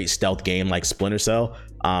very straight stealth game like Splinter Cell.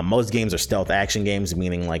 Most games are stealth action games,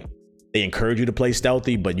 meaning like they encourage you to play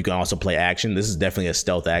stealthy, but you can also play action. This is definitely a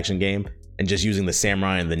stealth action game, and just using the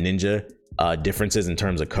samurai and the ninja differences in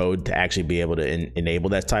terms of code to actually be able to enable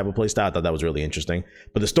that type of play style. I thought that was really interesting.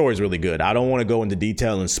 But the story is really good. I don't want to go into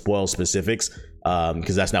detail and spoil specifics,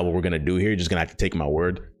 because that's not what we're going to do here. You're just going to have to take my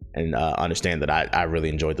word and understand that I really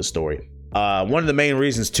enjoyed the story. One of the main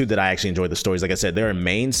reasons too that I actually enjoyed the story is, like I said, there are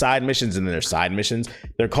main side missions and then there's side missions.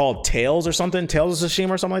 They're called Tales or something, Tales of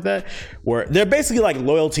Tsushima or something like that, where they're basically like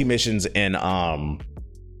loyalty missions in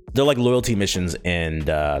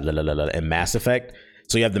Mass Effect.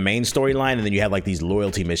 So you have the main storyline, and then you have like these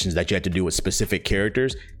loyalty missions that you have to do with specific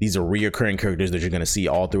characters. These are reoccurring characters that you're going to see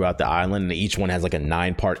all throughout the island, and each one has like a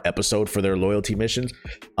 9-part episode for their loyalty missions.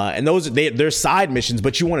 And they're side missions,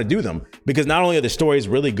 but you want to do them because not only are the stories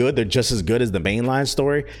really good, they're just as good as the mainline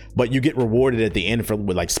story, but you get rewarded at the end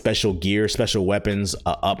with like special gear, special weapons,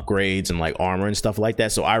 upgrades, and like armor and stuff like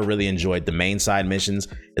that. So I really enjoyed the main side missions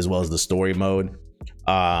as well as the story mode.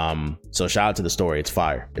 So shout out to the story. It's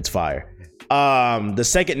fire. It's fire. The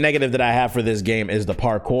second negative that I have for this game is the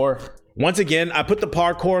parkour. Once again, I put the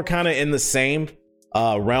parkour kind of in the same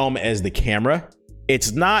realm as the camera.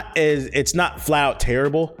 It's not flat out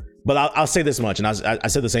terrible, but I'll say this much, and I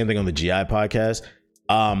said the same thing on the GI podcast.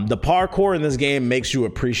 The parkour in this game makes you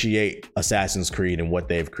appreciate Assassin's Creed and what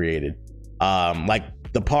they've created. Like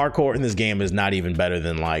the parkour in this game is not even better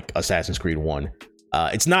than like Assassin's Creed 1.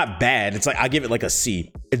 It's not bad. It's like, I give it like a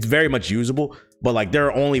C. It's very much usable, but like there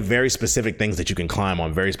are only very specific things that you can climb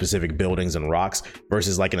on, very specific buildings and rocks,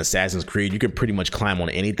 versus like in Assassin's Creed, you can pretty much climb on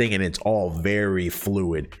anything and it's all very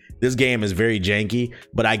fluid. This game is very janky,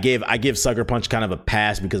 but I give Sucker Punch kind of a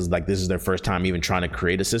pass because like this is their first time even trying to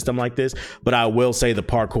create a system like this. But I will say the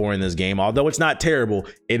parkour in this game, although it's not terrible,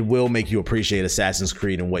 it will make you appreciate Assassin's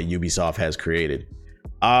Creed and what Ubisoft has created.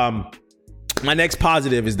 My next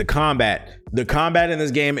positive is the combat. The combat in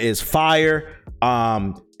this game is fire.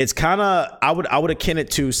 It's kind of, I would akin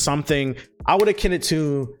it to something. I would akin it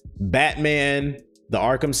to Batman, the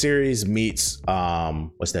Arkham series meets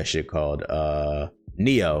what's that shit called?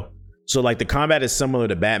 Neo. So like the combat is similar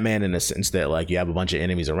to Batman in the sense that like you have a bunch of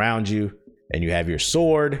enemies around you and you have your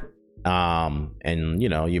sword, and you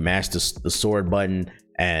know you mash the sword button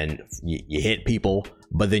and you hit people,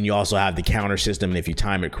 but then you also have the counter system, and if you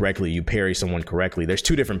time it correctly, you parry someone correctly. There's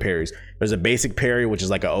two different parries. There's a basic parry, which is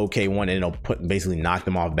like an okay one, and it'll basically knock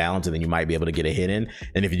them off balance, and then you might be able to get a hit in.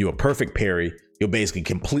 And if you do a perfect parry, you'll basically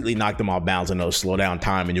completely knock them off balance, and it'll slow down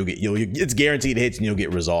time, and it's guaranteed hits, and you'll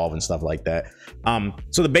get resolve and stuff like that.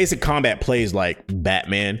 So the basic combat plays like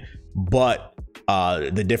Batman, but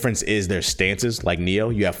The difference is their stances. Like Neo,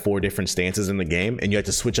 you have 4 different stances in the game, and you have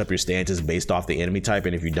to switch up your stances based off the enemy type.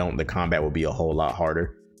 And if you don't, the combat will be a whole lot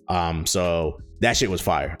harder. So that shit was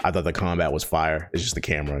fire. I thought the combat was fire. It's just the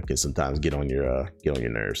camera can sometimes get on your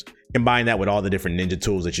nerves. Combine that with all the different ninja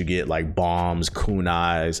tools that you get, like bombs,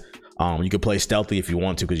 kunais. You can play stealthy if you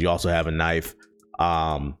want to, because you also have a knife.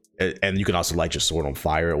 And you can also light your sword on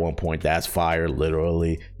fire at one point. That's fire,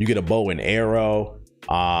 literally. You get a bow and arrow.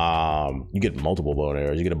 You get multiple bow and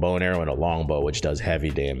arrows. You get a bow and arrow and a longbow, which does heavy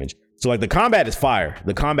damage. So like the combat is fire.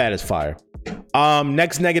 The combat is fire.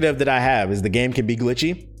 Next negative that I have is the game can be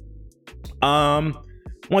glitchy.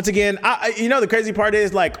 Once again, you know, the crazy part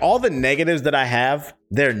is, like, all the negatives that I have,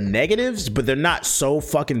 they're negatives, but they're not so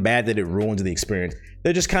fucking bad that it ruins the experience.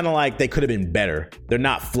 They're just kind of like, they could have been better. They're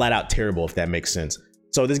not flat out terrible, if that makes sense.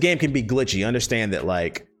 So this game can be glitchy. Understand that,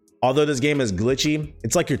 like, although this game is glitchy,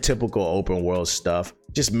 it's like your typical open world stuff,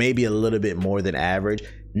 just maybe a little bit more than average.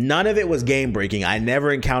 None of it was game breaking. I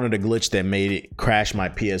never encountered a glitch that made it crash my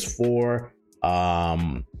PS4.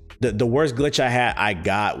 The worst glitch I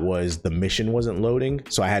got was the mission wasn't loading,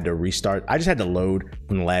 so I had to restart. I just had to load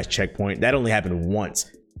from the last checkpoint. That only happened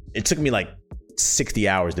once. It took me like 60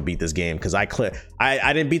 hours to beat this game, because I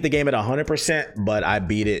didn't beat the game at 100%, but I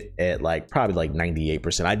beat it at like probably like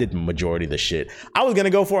 98%. I did the majority of the shit. I was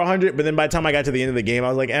gonna go for 100, but then by the time I got to the end of the game, I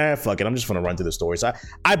was like, fuck it, I'm just gonna run through the story. So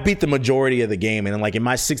I beat the majority of the game, and like in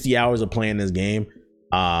my 60 hours of playing this game,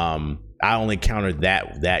 I only countered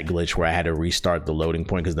that glitch where I had to restart the loading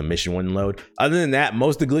point because the mission wouldn't load. Other than that,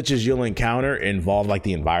 most of the glitches you'll encounter involve like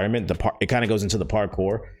the environment. It kind of goes into the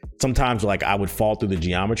parkour. Sometimes like I would fall through the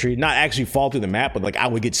geometry, not actually fall through the map, but like I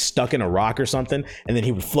would get stuck in a rock or something, and then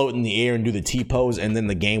he would float in the air and do the T-pose, and then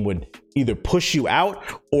the game would either push you out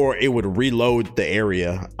or it would reload the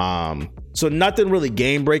area. So nothing really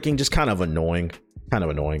game breaking, just kind of annoying.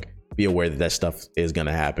 Be aware that stuff is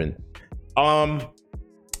gonna happen.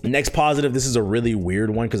 Next positive, this is a really weird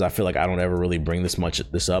one because I feel like I don't ever really bring this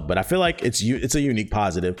up, but I feel like it's a unique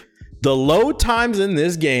positive. The load times in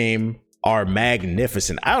this game are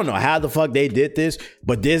magnificent. I don't know how the fuck they did this,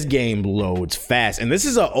 but this game loads fast. And this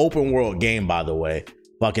is an open world game, by the way.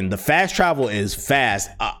 Fucking the fast travel is fast.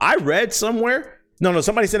 I read somewhere,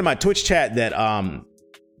 somebody said in my Twitch chat that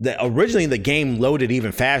that originally the game loaded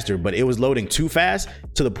even faster, but it was loading too fast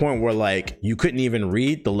to the point where like you couldn't even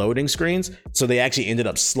read the loading screens. So they actually ended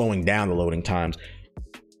up slowing down the loading times.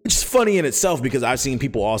 It's funny in itself because I've seen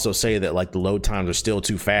people also say that like the load times are still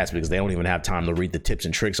too fast because they don't even have time to read the tips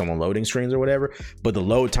and tricks on the loading screens or whatever. But the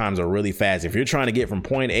load times are really fast. If you're trying to get from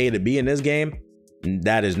point A to B in this game,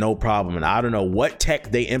 that is no problem. And I don't know what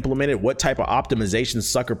tech they implemented, what type of optimization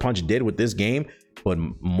Sucker Punch did with this game, but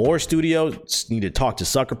more studios need to talk to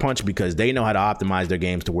Sucker Punch because they know how to optimize their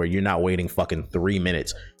games to where you're not waiting fucking 3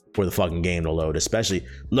 minutes for the fucking game to load. Especially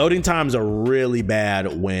loading times are really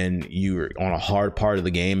bad when you're on a hard part of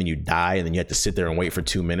the game and you die and then you have to sit there and wait for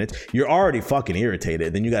 2 minutes. You're already fucking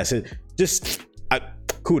irritated. Then you gotta sit.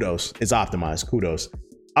 Kudos. It's optimized. Kudos.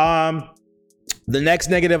 The next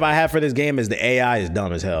negative I have for this game is the AI is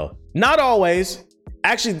dumb as hell. Not always.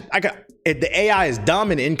 Actually, the AI is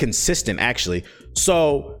dumb and inconsistent, actually.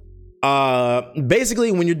 So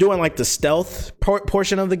basically, when you're doing like the stealth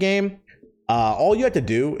portion of the game, all you have to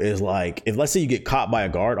do is like, if let's say you get caught by a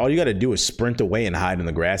guard, all you got to do is sprint away and hide in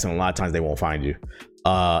the grass, and a lot of times they won't find you.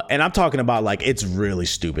 And I'm talking about like, it's really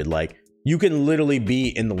stupid. Like, you can literally be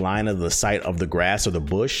in the line of the sight of the grass or the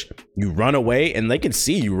bush. You run away and they can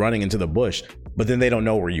see you running into the bush, but then they don't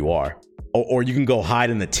know where you are. Or you can go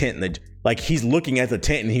hide in the tent and like he's looking at the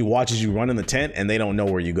tent and he watches you run in the tent and they don't know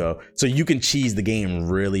where you go. So you can cheese the game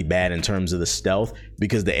really bad in terms of the stealth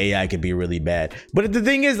because the AI can be really bad. But the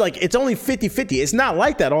thing is, like, it's only 50-50. It's not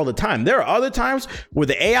like that all the time. There are other times where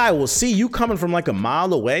the AI will see you coming from like a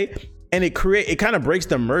mile away, and it kind of breaks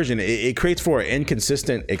the immersion. It creates for an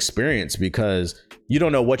inconsistent experience because you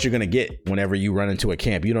don't know what you're going to get whenever you run into a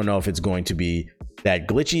camp. You don't know if it's going to be that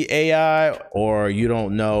glitchy AI, or you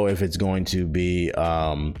don't know if it's going to be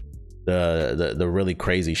the really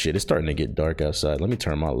crazy shit. It's starting to get dark outside. Let me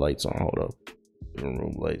turn my lights on. Hold up.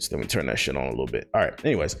 Room lights. Let me turn that shit on a little bit. All right.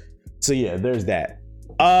 Anyways, so yeah, there's that.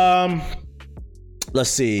 Let's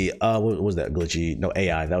see. What was that glitchy? No,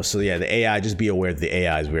 AI. The AI, just be aware that the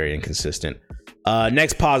AI is very inconsistent.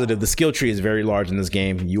 Next positive, the skill tree is very large in this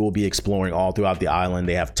game. You will be exploring all throughout the island.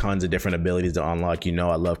 They have tons of different abilities to unlock. You know,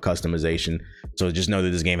 I love customization. So just know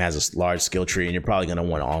that this game has a large skill tree and you're probably going to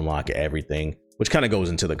want to unlock everything, which kind of goes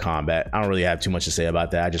into the combat. I don't really have too much to say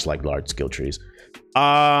about that. I just like large skill trees.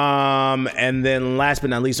 And then last but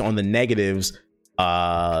not least, on the negatives,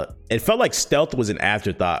 it felt like stealth was an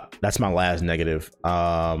afterthought. That's my last negative.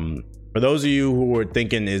 For those of you who are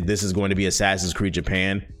thinking this is going to be Assassin's Creed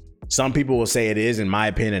Japan, some people will say it is. In my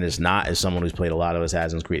opinion, it's not. As someone who's played a lot of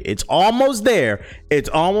Assassin's Creed, it's almost there. It's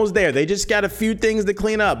almost there. They just got a few things to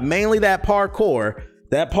clean up, mainly that parkour.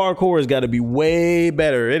 That parkour has got to be way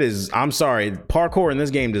better. It is. I'm sorry. Parkour in this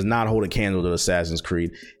game does not hold a candle to Assassin's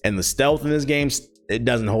Creed. And the stealth in this game, it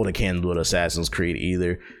doesn't hold a candle to Assassin's Creed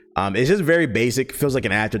either. It's just very basic. Feels like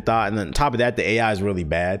an afterthought. And then on top of that, the AI is really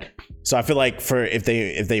bad. So I feel like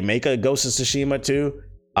if they make a Ghost of Tsushima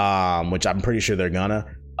 2, which I'm pretty sure they're gonna,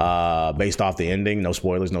 based off the ending, no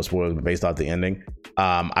spoilers, but based off the ending,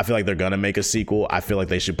 I feel like they're gonna make a sequel. I feel like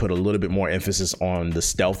they should put a little bit more emphasis on the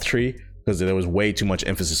stealth tree, because there was way too much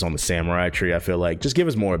emphasis on the samurai tree. I feel like just give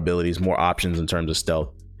us more abilities, more options in terms of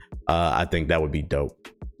stealth. I think that would be dope.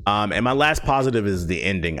 And my last positive is the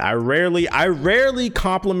ending. I rarely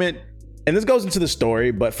compliment, and this goes into the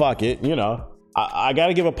story, but fuck it, you know, I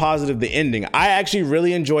gotta give a positive the ending. I actually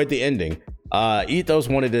really enjoyed the ending. Ethos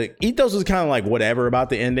was kind of like whatever about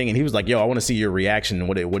the ending, and he was like, yo, I want to see your reaction.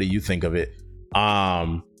 What do you think of it?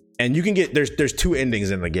 And you can get, there's two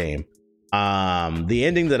endings in the game. The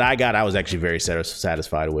ending that I got, I was actually very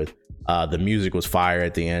satisfied with. The music was fire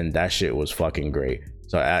at the end. That shit was fucking great.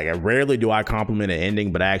 So I rarely do I compliment an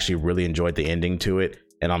ending, but I actually really enjoyed the ending to it.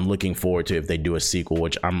 And I'm looking forward to if they do a sequel,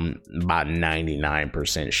 which I'm about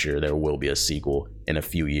 99% sure there will be a sequel in a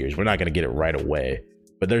few years. We're not going to get it right away,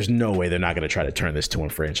 but there's no way they're not going to try to turn this to a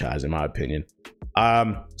franchise, in my opinion.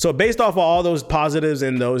 So based off of all those positives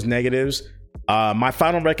and those negatives, my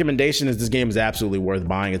final recommendation is this game is absolutely worth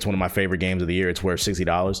buying. It's one of my favorite games of the year. It's worth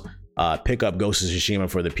 $60. Pick up Ghost of Tsushima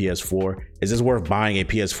for the PS4. Is this worth buying a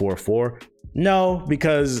PS4 for? No,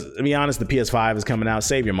 because to be honest, the PS5 is coming out.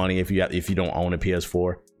 Save your money if you don't own a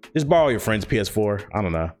PS4. Just borrow your friend's PS4. I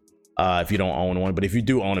don't know if you don't own one, but if you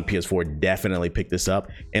do own a PS4, definitely pick this up.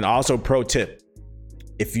 And also, pro tip: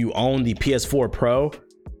 if you own the PS4 Pro,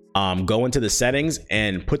 go into the settings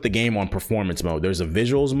and put the game on performance mode. There's a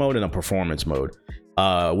visuals mode and a performance mode.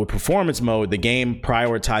 With performance mode, the game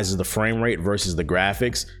prioritizes the frame rate versus the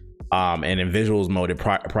graphics. And in visuals mode, it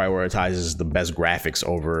prioritizes the best graphics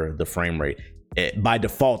over the frame rate. By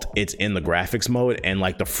default, it's in the graphics mode, and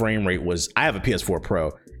like the frame rate was, I have a PS4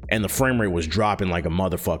 Pro, and the frame rate was dropping like a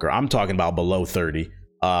motherfucker. I'm talking about below 30.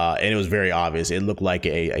 And it was very obvious. It looked like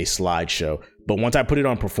a slideshow. But once I put it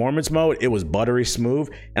on performance mode, it was buttery smooth.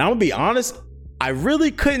 And I'm gonna be honest, I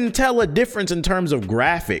really couldn't tell a difference in terms of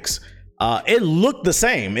graphics. It looked the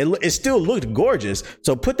same. It still looked gorgeous.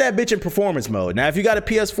 So put that bitch in performance mode. Now, if you got a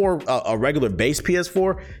PS4, a regular base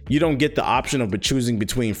PS4, you don't get the option of choosing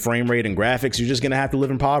between frame rate and graphics. You're just gonna have to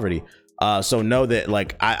live in poverty. So know that,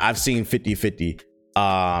 like, I've seen 50-50.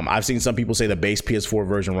 I've seen some people say the base PS4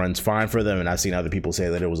 version runs fine for them, and I've seen other people say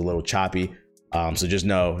that it was a little choppy. So just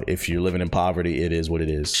know, if you're living in poverty, it is what it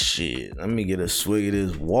is. Shit, let me get a swig of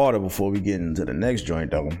this water before we get into the next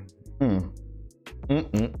joint, though.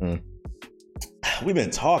 We've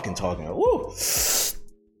been talking. Woo.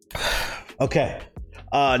 Okay.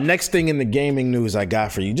 Next thing in the gaming news I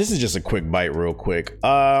got for you. This is just a quick bite, real quick.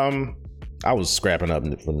 I was scrapping up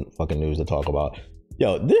for fucking news to talk about.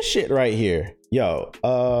 Yo, this shit right here. Yo,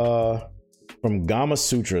 from Gama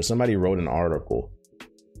Sutra, somebody wrote an article.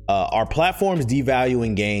 Are platforms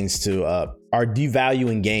devaluing games to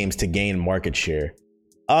gain market share?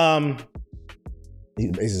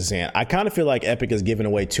 He's saying, I kind of feel like Epic is giving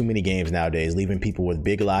away too many games nowadays, leaving people with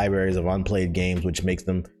big libraries of unplayed games, which makes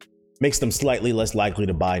them slightly less likely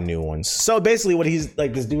to buy new ones. So basically what he's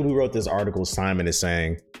like, this dude who wrote this article, Simon, is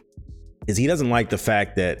saying is he doesn't like the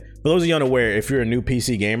fact that, for those of you unaware, if you're a new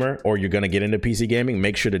PC gamer or you're going to get into PC gaming,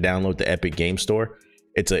 make sure to download the Epic Game Store.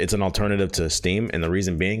 It's an alternative to Steam. And the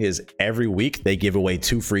reason being is every week they give away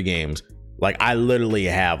 2 free games. Like, I literally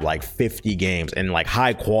have like 50 games, and like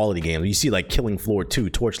high quality games. You see like Killing Floor 2,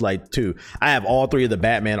 Torchlight 2. I have all 3 of the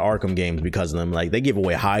Batman Arkham games because of them. Like, they give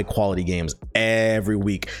away high quality games every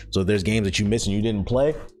week. So if there's games that you missed and you didn't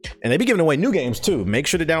play, and they be giving away new games too. Make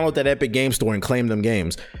sure to download that Epic Game Store and claim them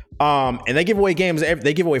games. And they give away games.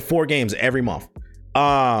 They give away 4 games every month.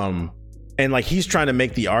 And like, he's trying to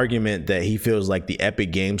make the argument that he feels like the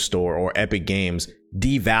Epic Game Store or Epic Games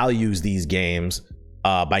devalues these games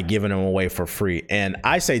by giving them away for free. And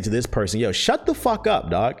I say to this person, yo, shut the fuck up,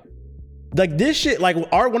 dog. Like, this shit, like,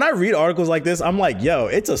 when I read articles like this, I'm like, yo,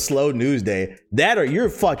 it's a slow news day. That, or you're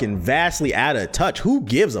fucking vastly out of touch. Who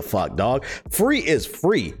gives a fuck, dog? Free is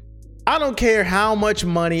free. I don't care how much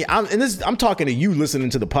money I'm talking to you listening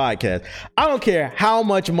to the podcast. I don't care how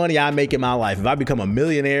much money I make in my life. If I become a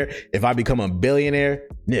millionaire, if I become a billionaire,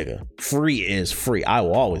 nigga, free is free. I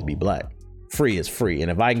will always be black. free is free.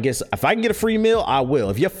 And if I can get a free meal, I will.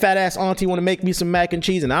 If your fat ass auntie want to make me some mac and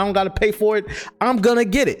cheese and I don't got to pay for it, I'm gonna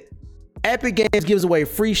get it. Epic Games gives away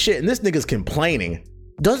free shit, and this nigga's complaining.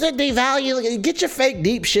 Does it devalue? Get your fake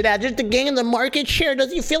deep shit out just to gain the market share.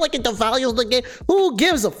 Does you feel like it devalues the game? Who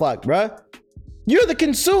gives a fuck, bruh? You're the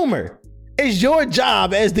consumer. It's your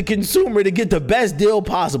job as the consumer to get the best deal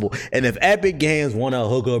possible. And if Epic Games want to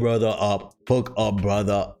hook a brother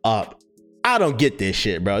up. I don't get this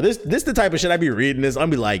shit, bro. This the type of shit I be reading this. I'll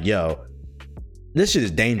be like, yo, this shit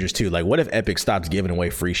is dangerous too. Like, what if Epic stops giving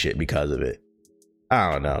away free shit because of it?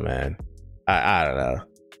 I don't know, man. I don't know.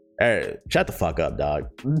 Hey, shut the fuck up, dog.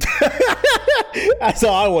 That's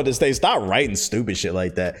all I want to say. Stop writing stupid shit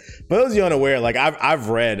like that. For those of you unaware, like I've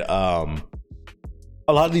read a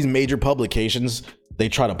lot of these major publications. They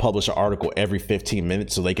try to publish an article every 15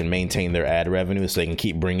 minutes so they can maintain their ad revenue, so they can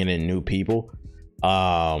keep bringing in new people.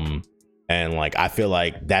 And like I feel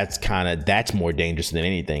like that's more dangerous than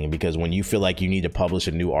anything, because when you feel like you need to publish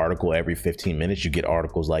a new article every 15 minutes, you get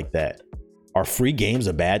articles like that. Are free games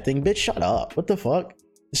a bad thing? Bitch, shut up. What the fuck?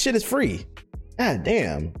 This shit is free. God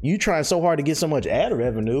damn. You trying so hard to get so much ad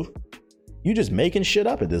revenue. You just making shit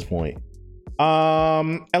up at this point.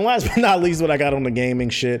 And last but not least, what I got on the gaming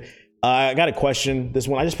shit. I got a question. This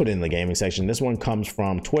one, I just put it in the gaming section. This one comes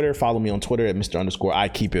from Twitter. Follow me on Twitter at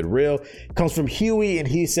Mr_I_keep_it_real. It comes from Huey, and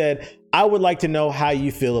he said, I would like to know how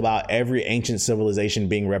you feel about every ancient civilization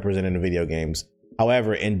being represented in video games.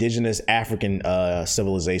 However, indigenous African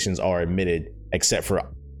civilizations are admitted, except for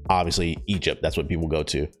obviously Egypt. That's what people go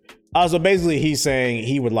to. So basically, he's saying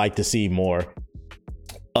he would like to see more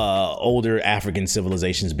older African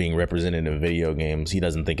civilizations being represented in video games. He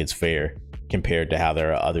doesn't think it's fair compared to how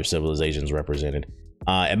there are other civilizations represented.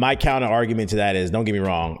 And my counter argument to that is, don't get me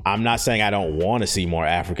wrong, I'm not saying I don't want to see more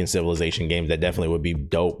African civilization games. That definitely would be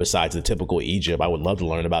dope. Besides the typical Egypt, I would love to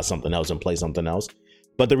learn about something else and play something else.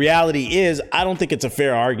 But the reality is, I don't think it's a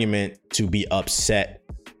fair argument to be upset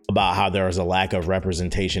about how there is a lack of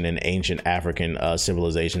representation in ancient African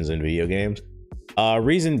civilizations in video games.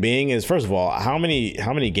 Reason being is, first of all, how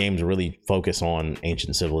many games really focus on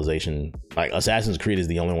ancient civilization? Like Assassin's Creed is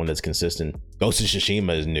the only one that's consistent. Ghost of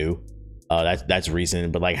Tsushima is new. That's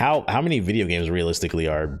recent. But like how many video games realistically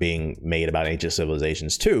are being made about ancient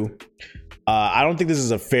civilizations too? I don't think this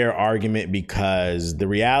is a fair argument, because the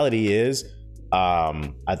reality is,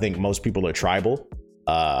 I think most people are tribal.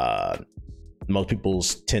 Most people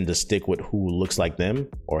tend to stick with who looks like them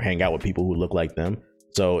or hang out with people who look like them.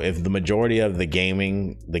 So if the majority of the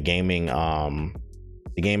gaming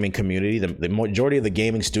community, the majority of the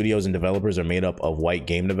gaming studios and developers are made up of white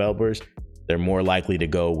game developers, they're more likely to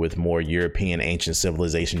go with more European ancient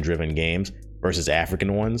civilization driven games versus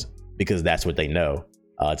African ones, because that's what they know.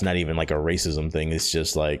 It's not even like a racism thing. It's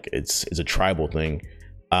just like it's a tribal thing.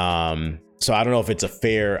 So I don't know if it's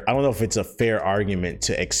a fair argument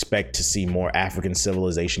to expect to see more African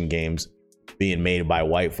civilization games being made by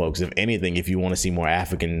white folks. If anything, if you want to see more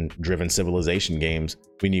African driven civilization games,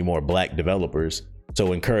 we need more black developers.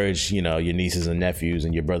 So encourage, your nieces and nephews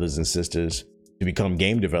and your brothers and sisters to become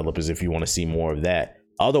game developers if you want to see more of that.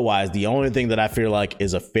 Otherwise, the only thing that I feel like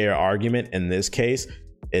is a fair argument in this case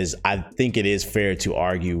is I think it is fair to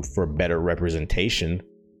argue for better representation.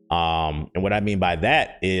 And what I mean by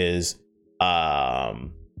that is,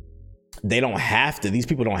 these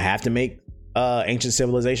people don't have to make ancient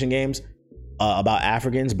civilization games about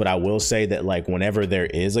Africans, but I will say that like whenever there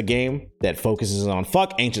is a game that focuses on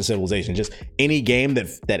ancient civilization, just any game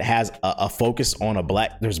that has a focus on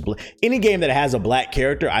any game that has a black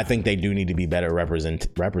character, I think they do need to be better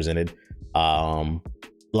represented.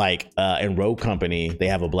 In Rogue Company, they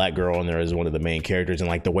have a black girl in there as one of the main characters, and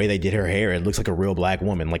like the way they did her hair, it looks like a real black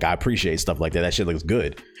woman. Like I appreciate stuff like that. That shit looks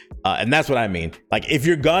good. And that's what I mean. Like if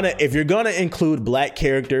you're gonna include black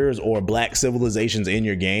characters or black civilizations in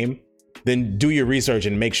your game, then do your research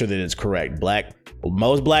and make sure that it's correct.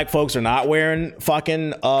 Most black folks are not wearing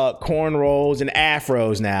fucking cornrows and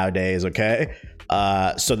afros nowadays, okay?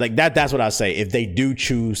 So like that's what I say. If they do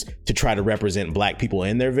choose to try to represent black people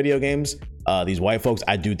in their video games, these white folks,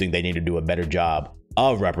 I do think they need to do a better job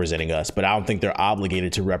of representing us, but I don't think they're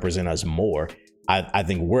obligated to represent us more. I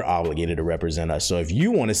think we're obligated to represent us. So if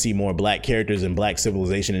you want to see more black characters and black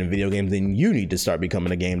civilization in video games, then you need to start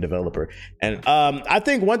becoming a game developer. And I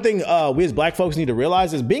think one thing we as black folks need to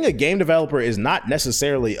realize is being a game developer is not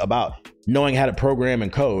necessarily about knowing how to program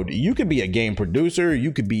and code. You could be a game producer.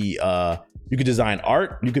 You could be you could design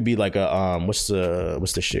art. You could be like a what's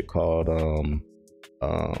the shit called an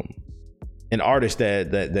artist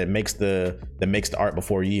that makes the art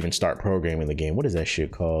before you even start programming the game. What is that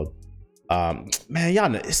shit called? Man, y'all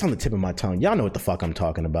know, it's on the tip of my tongue. Y'all know what the fuck I'm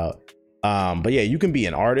talking about. But yeah, you can be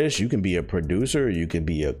an artist, you can be a producer, you can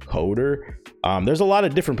be a coder. There's a lot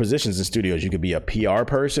of different positions in studios. You could be a PR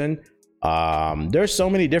person. There's so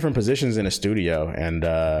many different positions in a studio, and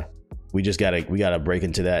we gotta break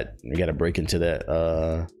into that. We gotta break into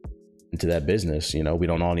that business. You know, we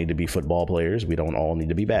don't all need to be football players. We don't all need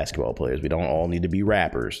to be basketball players. We don't all need to be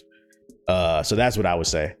rappers. So that's what I would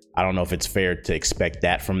say. I don't know if it's fair to expect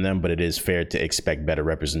that from them, but it is fair to expect better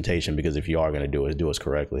representation, because if you are going to do it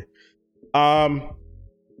correctly. All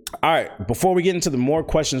right, before we get into the more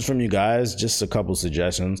questions from you guys, just a couple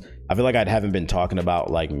suggestions. I feel like I haven't been talking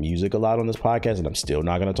about like music a lot on this podcast, and I'm still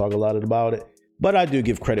not going to talk a lot about it, but I do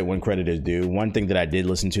give credit when credit is due. One thing that I did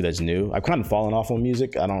listen to that's new, I've kind of fallen off on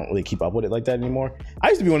music. I don't really keep up with it like that anymore. I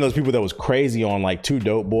used to be one of those people that was crazy on like Two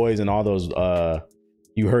Dope Boys and all those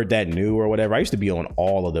You Heard That New or whatever. I used to be on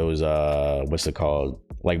all of those what's it called,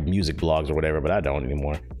 like music blogs or whatever, but I don't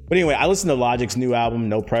anymore. But anyway, I listened to Logic's new album,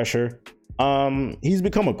 No Pressure. He's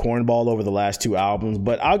become a cornball over the last 2 albums,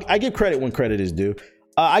 but I give credit when credit is due.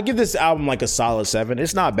 I give this album like a solid 7.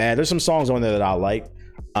 It's not bad. There's some songs on there that I like.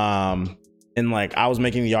 And like I was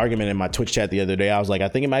making the argument in my Twitch chat the other day. I was like, I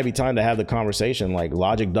think it might be time to have the conversation. Like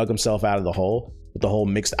Logic dug himself out of the hole with the whole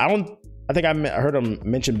mixed. I think I heard him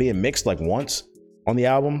mention being mixed like once on the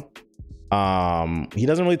album. He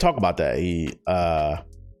doesn't really talk about that.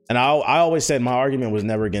 And I always said my argument was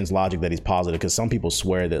never against Logic that he's positive, because some people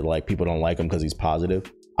swear that like people don't like him because he's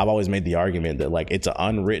positive. I've always made the argument that like it's an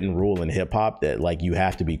unwritten rule in hip hop that like you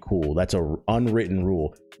have to be cool. That's a unwritten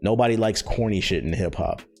rule. Nobody likes corny shit in hip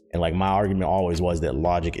hop. And like my argument always was that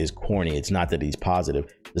Logic is corny. It's not that he's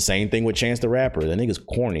positive. The same thing with Chance the Rapper. The nigga's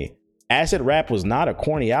corny. Acid Rap was not a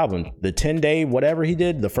corny album. The 10-day whatever he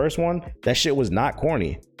did, the first one, that shit was not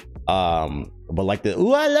corny. But like the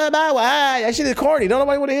ooh I love my wife, that shit is corny. Don't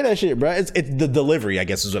nobody want to hear that shit, bro. It's the delivery, I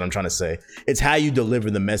guess is what I'm trying to say. It's how you deliver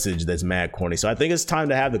the message that's mad corny. So I think it's time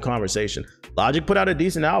to have the conversation. Logic put out a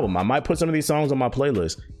decent album. I might put some of these songs on my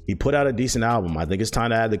playlist. He put out a decent album. I think it's time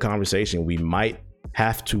to have the conversation. We might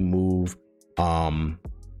have to move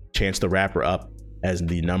Chance the Rapper up as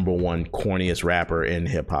the number 1 corniest rapper in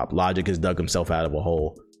hip hop. Logic has dug himself out of a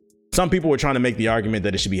hole. Some people were trying to make the argument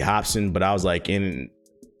that it should be Hopsin, but I was like,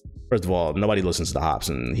 first of all, nobody listens to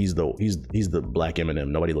Hopsin. He's the Black Eminem.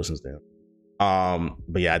 Nobody listens to him.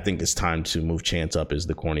 But yeah, I think it's time to move Chance up as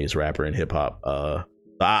the corniest rapper in hip hop.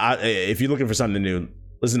 If you're looking for something new,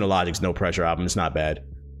 listen to Logic's No Pressure album. It's not bad.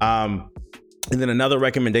 And then another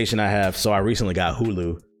recommendation I have. So I recently got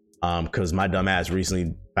Hulu because my dumb ass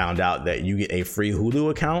recently found out that you get a free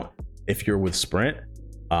Hulu account if you're with Sprint.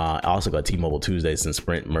 I also got T-Mobile Tuesday since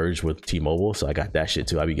Sprint merged with T-Mobile, so I got that shit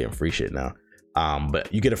too. I be getting free shit now.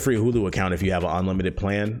 But you get a free Hulu account if you have an unlimited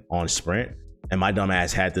plan on Sprint. And my dumb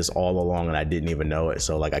ass had this all along and I didn't even know it.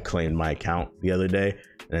 So like I claimed my account the other day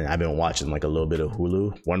and I've been watching like a little bit of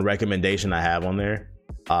Hulu. One recommendation I have on there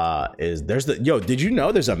is did you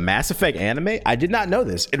know there's a Mass Effect anime? I did not know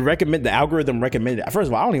this. The algorithm recommended. First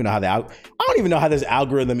of all, I don't even know how this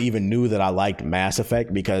algorithm even knew that I liked Mass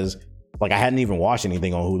Effect, because like I hadn't even watched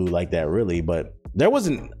anything on Hulu like that really, but there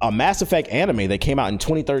wasn't a Mass Effect anime that came out in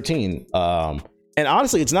 2013. And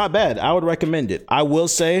honestly, it's not bad. I would recommend it. I will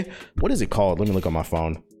say, what is it called? Let me look on my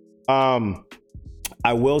phone.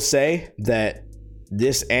 I will say that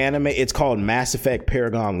this anime, it's called Mass Effect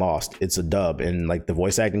Paragon Lost. It's a dub and like the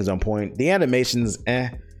voice acting is on point. The animation's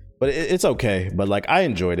but it's okay. But like I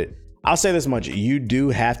enjoyed it. I'll say this much. You do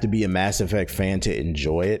have to be a Mass Effect fan to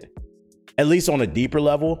enjoy it, at least on a deeper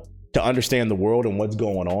level, to understand the world and what's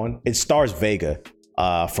going on. It stars Vega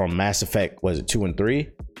from Mass Effect, was it 2 and 3?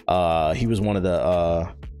 He was one of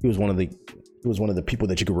the people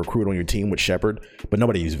that you could recruit on your team with Shepard, but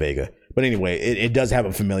nobody used Vega. But anyway, it does have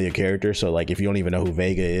a familiar character. So like if you don't even know who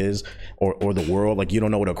Vega is or the world, like you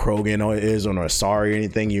don't know what a Krogan is or a Asari or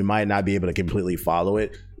anything, you might not be able to completely follow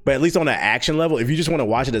it. But at least on an action level, if you just want to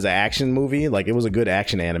watch it as an action movie, like it was a good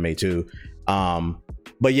action anime too.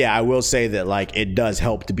 But yeah, I will say that like it does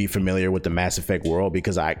help to be familiar with the Mass Effect world,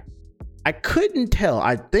 because I couldn't tell.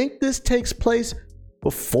 I think this takes place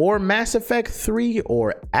before Mass Effect 3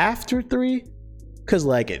 or after 3, because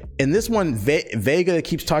like in this one, Vega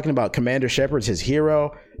keeps talking about Commander Shepard's his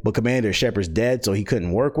hero, but Commander Shepard's dead, so he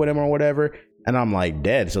couldn't work with him or whatever. And I'm like,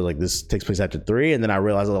 dead. So like this takes place after 3, and then I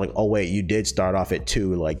realized like, oh wait, you did start off at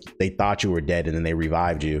 2. Like they thought you were dead and then they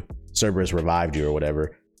revived you. Cerberus revived you or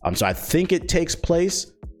whatever. So I think it takes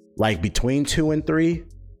place like between 2 and 3.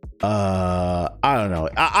 I don't know.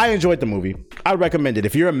 I enjoyed the movie. I recommend it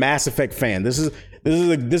if you're a Mass Effect fan. This is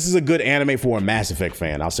a good anime for a Mass Effect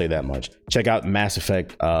fan. I'll say that much. Check out Mass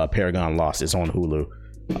Effect Paragon Lost. It's on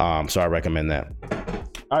Hulu. So I recommend that.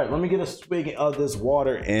 All right, let me get a swig of this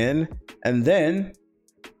water in, and then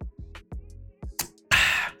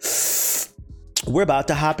we're about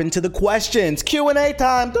to hop into the questions. Q&A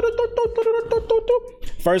time.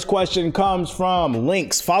 First question comes from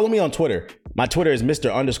Lynx. Follow me on Twitter. My Twitter is Mr.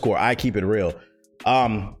 _ I keep it real.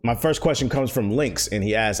 My first question comes from Lynx, and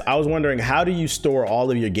he asks, I was wondering, how do you store all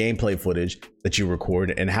of your gameplay footage that you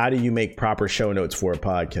record, and how do you make proper show notes for a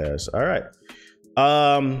podcast? All right.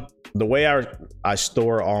 The way I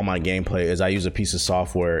store all my gameplay is I use a piece of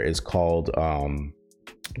software. It's called what's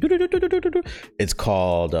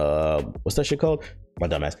that shit called? My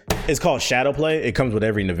dumbass. It's called Shadowplay. It comes with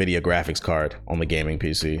every NVIDIA graphics card on the gaming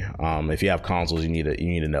PC. If you have consoles, you need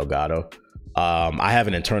an Elgato. I have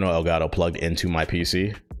an internal Elgato plugged into my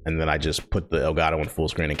PC, and then I just put the Elgato in full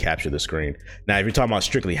screen and capture the screen. Now, if you're talking about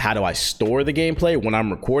strictly how do I store the gameplay, when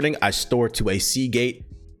I'm recording, I store to a Seagate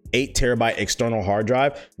 8 terabyte external hard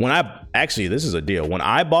drive. This is a deal. When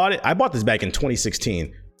I bought it, I bought this back in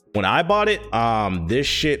 2016. When I bought it, this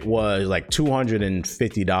shit was like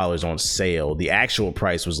 $250 on sale. The actual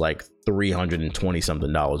price was like $320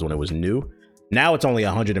 something when it was new. Now it's only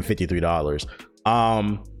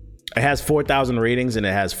 $153. It has 4,000 ratings and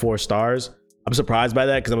it has 4 stars. I'm surprised by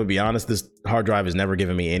that because I'm gonna be honest, this hard drive has never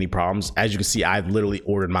given me any problems. As you can see, I've literally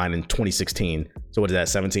ordered mine in 2016. So what is that,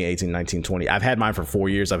 17, 18, 19, 20? I've had mine for 4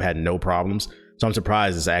 years. I've had no problems. So I'm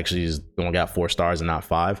surprised it's actually just only got 4 stars and not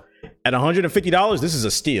 5. At $150, this is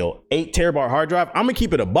a steal. 8 terabyte hard drive. I'm gonna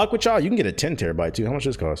keep it a buck with y'all. You can get a 10 terabyte too. How much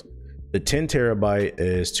does this cost? The 10 terabyte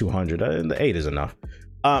is $200. And the 8 is enough.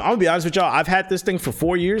 I'm gonna be honest with y'all. I've had this thing for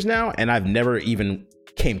 4 years now, and I've never even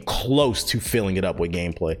came close to filling it up with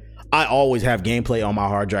gameplay. I always have gameplay on my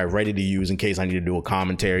hard drive ready to use in case I need to do a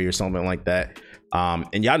commentary or something like that.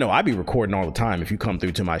 And y'all know I be recording all the time if you come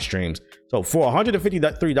through to my streams. So for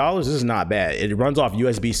 $153, this is not bad. It runs off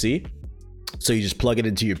USB-C. So you just plug it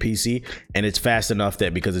into your PC, and it's fast enough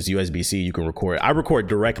that because it's USB-C, you can record. I record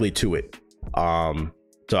directly to it.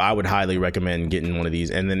 So I would highly recommend getting one of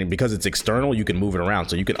these. And then because it's external, you can move it around.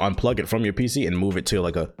 So you can unplug it from your PC and move it to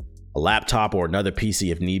like a laptop or another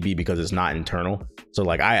PC if need be, because it's not internal. So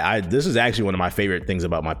like this is actually one of my favorite things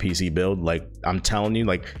about my PC build. Like I'm telling you,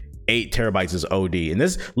 like 8 terabytes is OD. And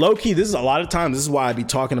this low key, this is a lot of times, this is why I be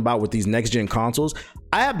talking about with these next gen consoles.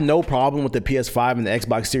 I have no problem with the PS5 and the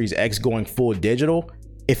Xbox Series X going full digital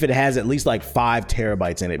if it has at least like 5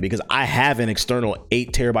 terabytes in it, because I have an external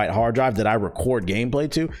 8 terabyte hard drive that I record gameplay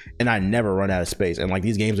to, and I never run out of space. And like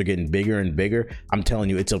these games are getting bigger and bigger. I'm telling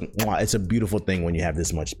you, it's a beautiful thing when you have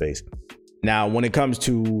this much space. Now, when it comes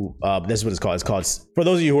to this is what it's called. It's called, for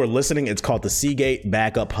those of you who are listening, it's called the Seagate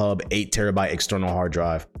Backup Hub 8 terabyte external hard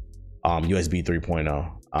drive, USB 3.0,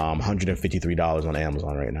 $153 on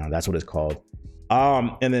Amazon right now. That's what it's called.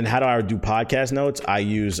 And then how do I do podcast notes? I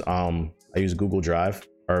use Google Drive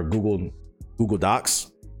or Google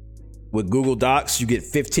Docs. With Google Docs, you get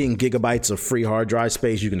 15 gigabytes of free hard drive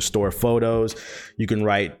space. You can store photos. You can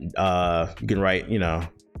write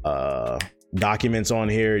documents on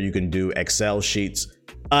here. You can do Excel sheets.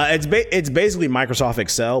 It's basically Microsoft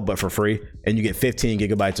Excel, but for free, and you get 15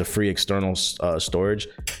 gigabytes of free external storage.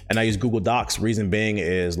 And I use Google Docs. Reason being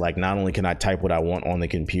is like, not only can I type what I want on the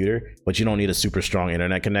computer, but you don't need a super strong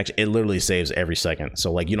internet connection. It literally saves every second,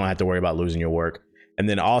 so like you don't have to worry about losing your work. And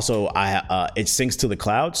then also it syncs to the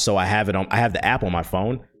cloud, so I have the app on my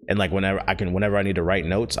phone, and like whenever I need to write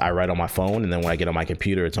notes, I write on my phone, and then when I get on my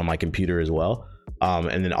computer, it's on my computer as well.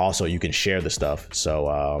 And then also you can share the stuff.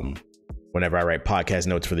 So whenever I write podcast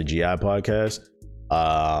notes for the GI podcast,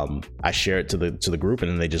 I share it to the group, and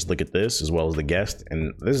then they just look at this as well as the guest.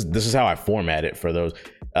 And this is how I format it for those.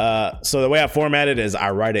 So the way I format it is I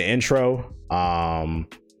write an intro.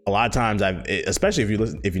 A lot of times especially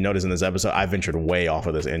if you notice in this episode, I ventured way off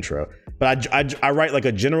of this intro, but I write like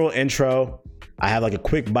a general intro. I have like a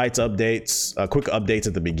quick updates at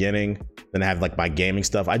the beginning. Then I have like my gaming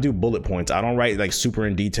stuff. I do bullet points. I don't write like super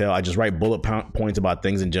in detail. I just write bullet points about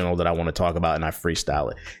things in general that I want to talk about, and I freestyle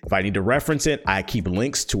it. If I need to reference it, I keep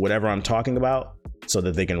links to whatever I'm talking about so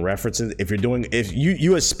that they can reference it. If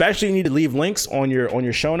you especially need to leave links on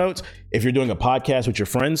your show notes if you're doing a podcast with your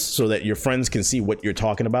friends, so that your friends can see what you're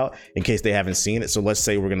talking about in case they haven't seen it. So let's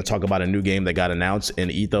say we're going to talk about a new game that got announced, and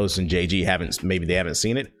Ethos and JG haven't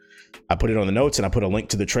seen it. I put it on the notes, and I put a link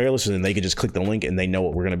to the trailer, so then they can just click the link and they know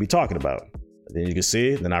what we're going to be talking about. Then you can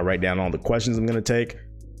see, then I write down all the questions I'm going to take.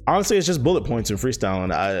 Honestly, it's just bullet points and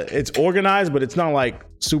freestyling. It's organized, but it's not like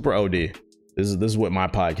super OD. This is what my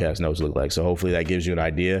podcast notes look like. So hopefully that gives you an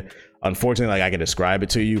idea. Unfortunately, like I can describe it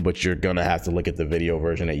to you, but you're going to have to look at the video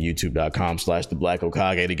version at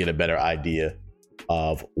youtube.com/TheBlackHokage to get a better idea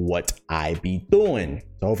of what I be doing.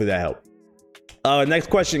 So hopefully that helped. Next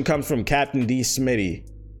question comes from Captain D Smitty. He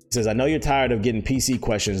says, I know you're tired of getting PC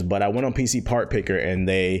questions, but I went on PC Part Picker and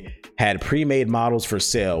they had pre-made models for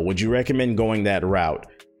sale. Would you recommend going that route?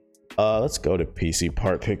 Let's go to PC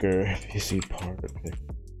Part Picker. PC Part Picker.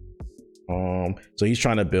 So he's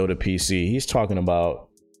trying to build a PC. He's talking about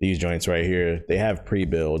these joints right here. They have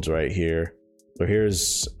pre-builds right here. So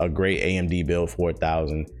here's a great AMD build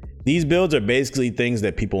 4000. These builds are basically things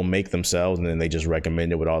that people make themselves and then they just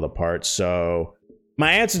recommend it with all the parts. So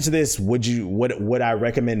my answer to this, would I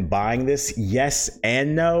recommend buying this? Yes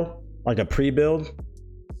and no, like a pre-build.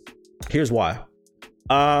 Here's why.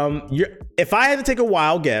 If I had to take a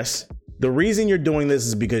wild guess, the reason you're doing this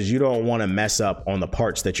is because you don't want to mess up on the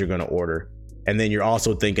parts that you're going to order. And then you're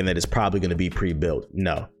also thinking that it's probably going to be pre-built.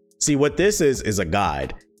 No. See, what this is a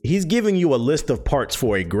guide. He's giving you a list of parts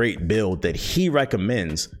for a great build that he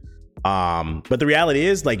recommends. But the reality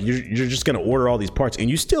is, like, you're just going to order all these parts and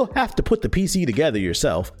you still have to put the PC together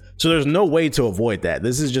yourself. So there's no way to avoid that.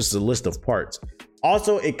 This is just a list of parts.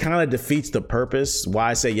 Also, it kind of defeats the purpose.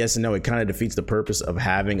 Why I say yes and no, it kind of defeats the purpose of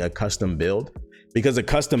having a custom build, because a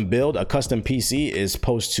custom build, a custom PC is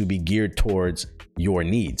supposed to be geared towards your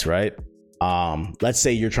needs, right? Let's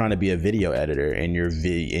say you're trying to be a video editor and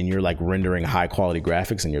you're like rendering high quality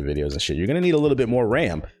graphics in your videos and shit. You're going to need a little bit more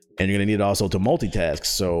RAM and you're going to need also to multitask.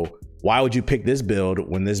 So why would you pick this build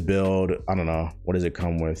when this build, I don't know, what does it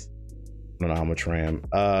come with? I don't know how much RAM.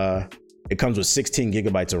 It comes with 16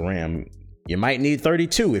 gigabytes of RAM. You might need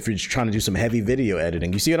 32 if you're just trying to do some heavy video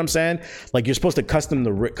editing. You see what I'm saying? Like, you're supposed to custom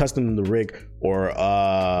the rig, or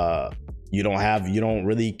you don't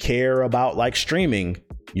really care about like streaming.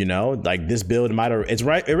 You know, like this build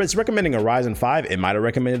it's recommending a Ryzen 5. It might have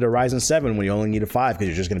recommended a Ryzen 7 when you only need a 5 because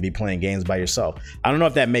you're just going to be playing games by yourself. I don't know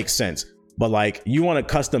if that makes sense, but like, you want to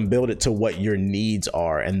custom build it to what your needs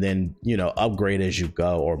are and then, you know, upgrade as you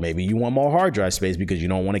go. Or maybe you want more hard drive space because you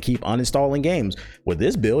don't want to keep uninstalling games. With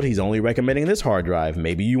this build, he's only recommending this hard drive.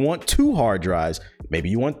 Maybe you want 2 hard drives. Maybe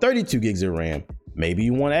you want 32 gigs of RAM. Maybe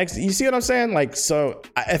you want X. You see what I'm saying? Like, so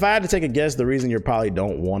if I had to take a guess, the reason you probably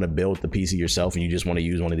don't want to build the PC yourself and you just want to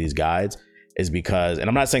use one of these guides is because, and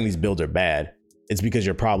I'm not saying these builds are bad, it's because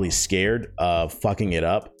you're probably scared of fucking it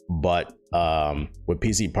up. But with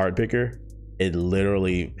PC Part Picker, it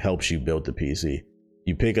literally helps you build the PC.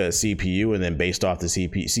 You pick a CPU and then based off the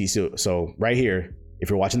CPU. So right here, if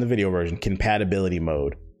you're watching the video version, compatibility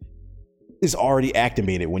mode is already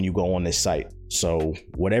activated when you go on this site. So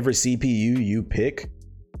whatever CPU you pick,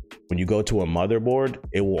 when you go to a motherboard,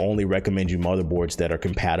 it will only recommend you motherboards that are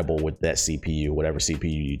compatible with that CPU, whatever CPU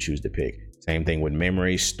you choose to pick. Same thing with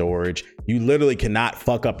memory, storage. You literally cannot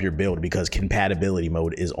fuck up your build because compatibility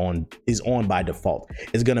mode is on by default.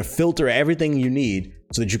 It's gonna filter everything you need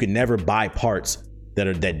so that you can never buy parts that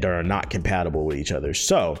are not compatible with each other.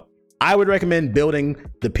 So I would recommend building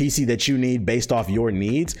the PC that you need based off your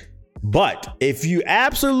needs. But if you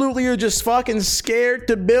absolutely are just fucking scared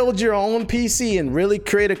to build your own PC and really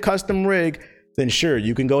create a custom rig, then sure,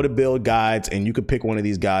 you can go to build guides and you can pick one of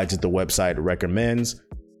these guides that the website recommends.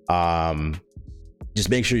 Just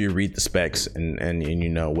make sure you read the specs and you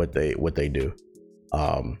know what they do.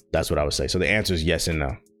 That's what I would say. So the answer is yes and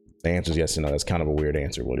no. The answer is yes and no. That's kind of a weird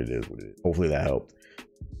answer. What it is. Hopefully that helped.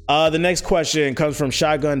 The next question comes from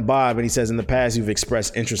Shotgun Bob, and he says, in the past, you've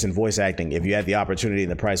expressed interest in voice acting. If you had the opportunity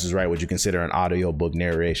and the price was right, would you consider an audiobook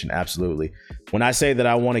narration? Absolutely. When I say that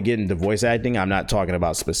I want to get into voice acting, I'm not talking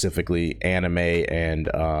about specifically anime and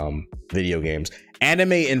video games.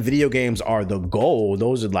 Anime and video games are the goal.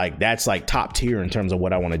 Those are like, that's like top tier in terms of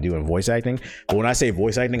what I want to do in voice acting. But when I say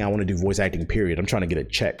voice acting, I want to do voice acting, period. I'm trying to get a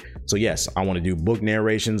check. So yes, I want to do book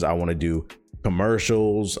narrations. I want to do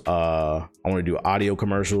commercials. I want to do audio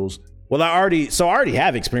commercials. Well, I already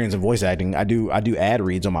have experience in voice acting. I do ad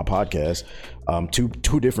reads on my podcast,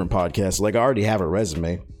 two different podcasts. Like, I already have a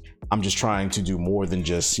resume. I'm just trying to do more than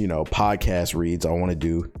just, podcast reads. I want to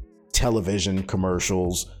do television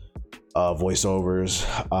commercials, voiceovers,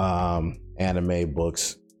 anime,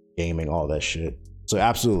 books, gaming, all that shit. So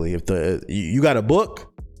absolutely, if you got a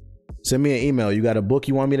book, send me an email. You got a book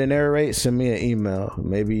you want me to narrate? Send me an email.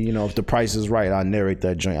 Maybe, if the price is right, I'll narrate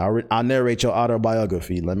that joint. I'll narrate your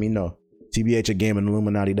autobiography. Let me know.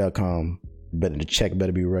 tbh@gamingilluminati.com. Better the check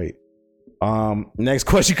better be right. Next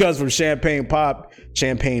question comes from Champagne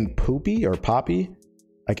Poopy or Poppy.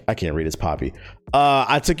 I can't read. It's Poppy.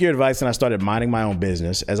 I took your advice and I started minding my own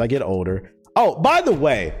business as I get older. Oh, by the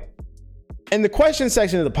way, in the question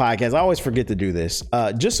section of the podcast, I always forget to do this.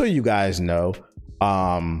 Just so you guys know,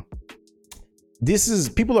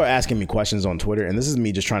 people are asking me questions on Twitter, and this is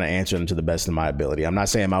me just trying to answer them to the best of my ability. I'm not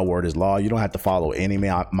saying my word is law. You don't have to follow any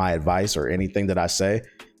of my advice or anything that I say.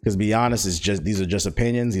 Because to be honest, these are just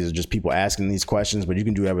opinions. These are just people asking these questions, but you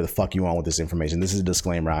can do whatever the fuck you want with this information. This is a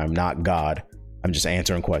disclaimer. I'm not God. I'm just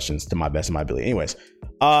answering questions to my best of my ability. Anyways,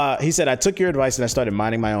 he said, I took your advice and I started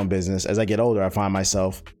minding my own business. As I get older, I find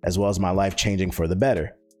myself, as well as my life, changing for the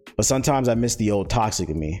better. But sometimes I miss the old toxic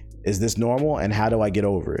in me. Is this normal? And how do I get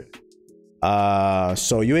over it?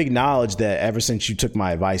 So you acknowledge that ever since you took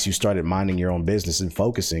my advice, you started minding your own business and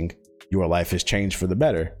focusing, your life has changed for the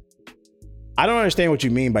better. I don't understand what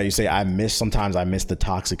you mean by you say sometimes I miss the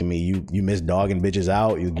toxic in me. You miss dogging bitches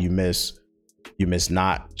out. You miss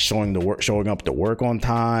not showing up to work on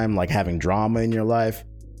time, like having drama in your life.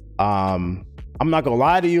 I'm not gonna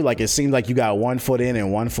lie to you, like it seems like you got one foot in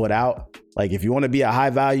and one foot out. Like if you want to be a high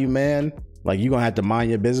value man, like you're gonna have to mind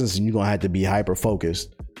your business and you're gonna have to be hyper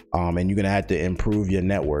focused. And you're gonna have to improve your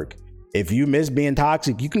network. If you miss being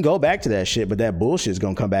toxic, you can go back to that shit, but that bullshit is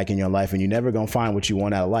gonna come back in your life and you're never gonna find what you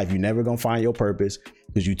want out of life. You're never gonna find your purpose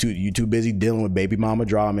because you too busy dealing with baby mama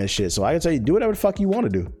drama and shit. So I can tell you, do whatever the fuck you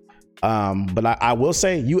want to do. But I will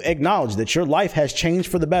say you acknowledge that your life has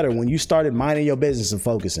changed for the better when you started minding your business and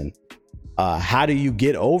focusing. How do you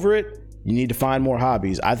get over it? You need to find more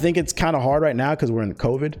hobbies. I think it's kind of hard right now because we're in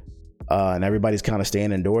COVID and everybody's kind of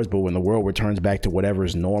staying indoors. But when the world returns back to whatever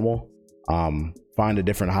is normal, find a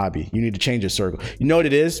different hobby. You need to change your circle. You know what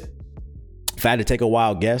it is? If I had to take a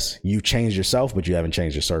wild guess, you changed yourself, but you haven't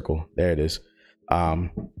changed your circle. There it is.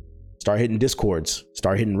 Start hitting Discords,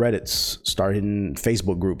 start hitting Reddits, start hitting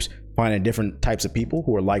Facebook groups, finding different types of people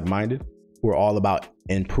who are like-minded, who are all about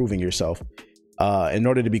improving yourself. In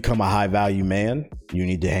order to become a high value man, you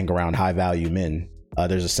need to hang around high value men.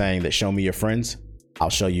 There's a saying that show me your friends, I'll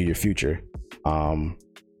show you your future.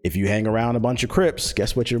 If you hang around a bunch of Crips,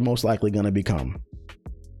 guess what you're most likely going to become?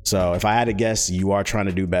 So if I had to guess, you are trying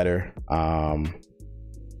to do better.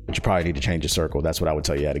 But you probably need to change your circle. That's what I would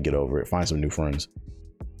tell you how to get over it. Find some new friends.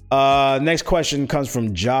 Next question comes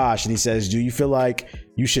from Josh, and he says, do you feel like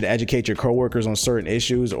you should educate your coworkers on certain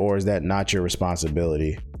issues, or is that not your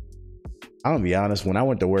responsibility? I'm gonna be honest, when I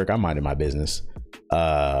went to work, I minded my business.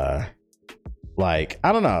 Like,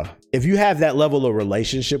 I don't know. If you have that level of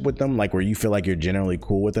relationship with them, like where you feel like you're generally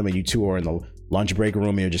cool with them and you two are in the lunch break room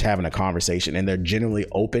and you're just having a conversation and they're generally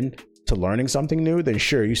open to learning something new, then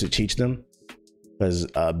sure, you should teach them. Because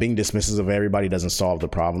being dismissive of everybody doesn't solve the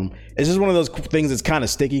problem. It's just one of those things that's kind of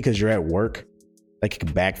sticky because you're at work. Like, it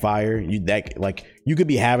could backfire. You could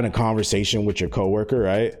be having a conversation with your coworker,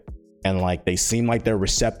 right? And like they seem like they're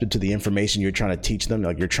receptive to the information you're trying to teach them.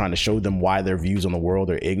 Like you're trying to show them why their views on the world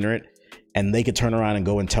are ignorant. And they could turn around and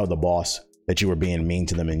go and tell the boss that you were being mean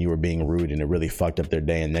to them and you were being rude and it really fucked up their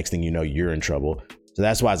day. And next thing you know, you're in trouble. So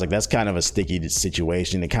that's why it's like, that's kind of a sticky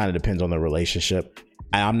situation. It kind of depends on the relationship.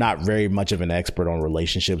 And I'm not very much of an expert on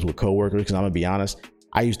relationships with coworkers because I'm gonna be honest,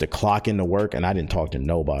 I used to clock into work and I didn't talk to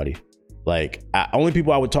nobody. Like only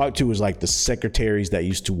people I would talk to was like the secretaries that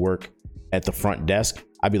used to work at the front desk.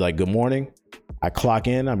 I'd be like, good morning. I clock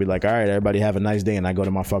in. I'd be like, all right, everybody have a nice day. And I go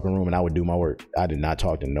to my fucking room and I would do my work. I did not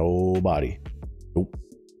talk to nobody. Nope.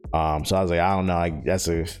 So I was like, I don't know.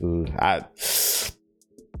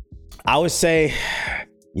 I would say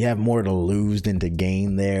you have more to lose than to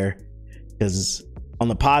gain there. Because on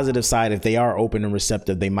the positive side, if they are open and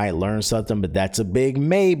receptive, they might learn something, but that's a big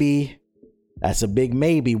maybe. That's a big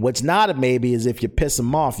maybe. What's not a maybe is if you piss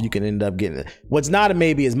them off, you can end up getting it. What's not a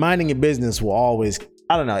maybe is minding your business will always,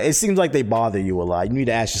 I don't know. It seems like they bother you a lot. You need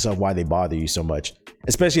to ask yourself why they bother you so much,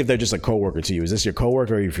 especially if they're just a coworker to you. Is this your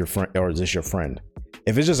coworker or is this your friend?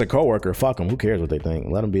 If it's just a coworker, fuck them. Who cares what they think?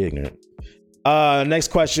 Let them be ignorant. Next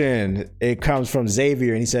question. It comes from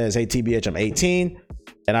Xavier and he says, hey, TBH, I'm 18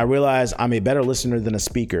 and I realize I'm a better listener than a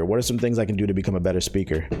speaker. What are some things I can do to become a better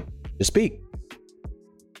speaker? Just speak.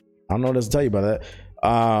 I don't know what else to tell you about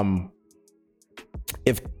that.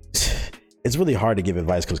 If it's really hard to give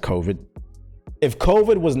advice because COVID. If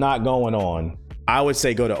COVID was not going on, I would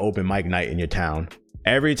say go to open mic night in your town.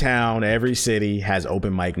 Every town, every city has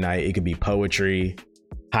open mic night. It could be poetry,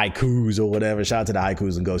 haikus or whatever. Shout out to the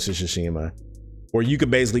haikus and Ghost of Tsushima. Or you could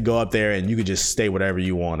basically go up there and you could just stay whatever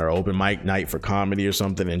you want, or open mic night for comedy or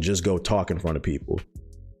something and just go talk in front of people.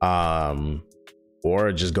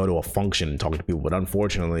 Or just go to a function and talk to people. But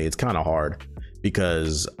unfortunately, it's kind of hard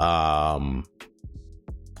because when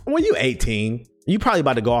you're 18, you're probably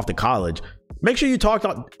about to go off to college. Make sure you talk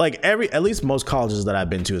to like at least most colleges that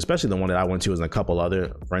I've been to, especially the one that I went to and a couple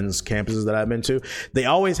other friends' campuses that I've been to. They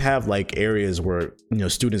always have like areas where,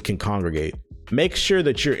 students can congregate. Make sure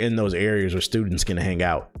that you're in those areas where students can hang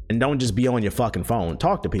out and don't just be on your fucking phone.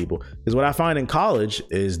 Talk to people. Because what I find in college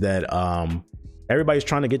is that everybody's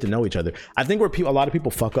trying to get to know each other. I think where a lot of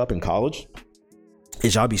people fuck up in college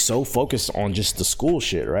is y'all be so focused on just the school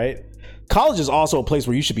shit, right? College is also a place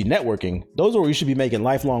where you should be networking. Those are where you should be making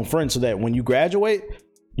lifelong friends so that when you graduate,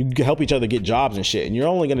 you can help each other get jobs and shit. And you're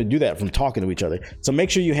only going to do that from talking to each other. So make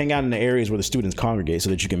sure you hang out in the areas where the students congregate so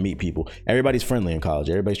that you can meet people. Everybody's friendly in college.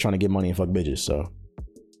 Everybody's trying to get money and fuck bitches. So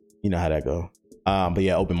you know how that go. But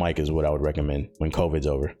yeah, open mic is what I would recommend when COVID's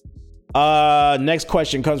over. Next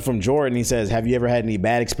question comes from Jordan. He says, have you ever had any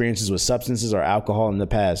bad experiences with substances or alcohol in the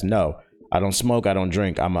past? No, I don't smoke. I don't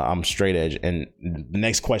drink. I'm straight edge. And the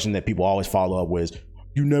next question that people always follow up with,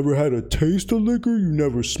 you never had a taste of liquor? You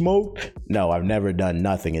never smoked? No, I've never done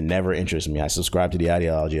nothing. It never interests me. I subscribe to the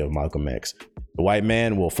ideology of Malcolm X. The white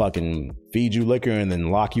man will fucking feed you liquor and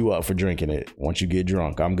then lock you up for drinking it. Once you get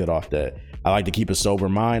drunk, I'm good off that. I like to keep a sober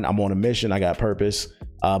mind. I'm on a mission. I got purpose.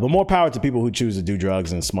 But more power to people who choose to do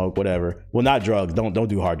drugs and smoke, whatever. Well, not drugs. Don't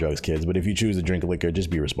do hard drugs, kids. But if you choose to drink liquor, just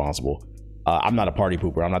be responsible. I'm not a party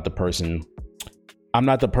pooper. I'm not the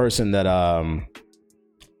person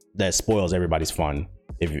that spoils everybody's fun.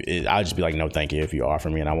 I'll just be like, no, thank you if you offer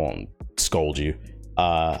me, and I won't scold you.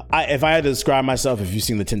 If I had to describe myself, if you've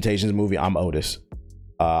seen the Temptations movie, I'm Otis.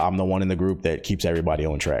 I'm the one in the group that keeps everybody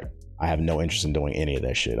on track. I have no interest in doing any of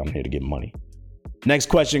that shit. I'm here to get money. Next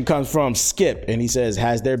question comes from Skip, and he says,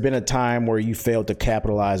 has there been a time where you failed to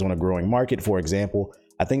capitalize on a growing market? For example,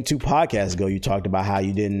 I think 2 podcasts ago, you talked about how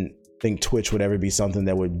you didn't think Twitch would ever be something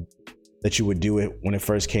that you would do it when it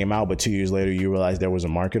first came out, but 2 years later, you realized there was a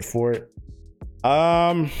market for it.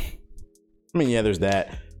 I mean, yeah, there's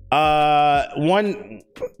that. One,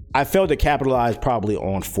 I failed to capitalize probably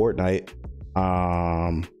on Fortnite.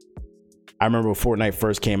 I remember when Fortnite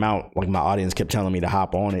first came out, like my audience kept telling me to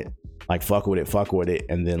hop on it, like fuck with it,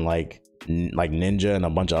 and then like Ninja and a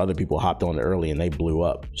bunch of other people hopped on it early and they blew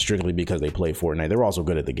up strictly because they played Fortnite. They were also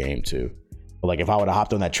good at the game too. But like if I would have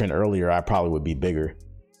hopped on that trend earlier, I probably would be bigger.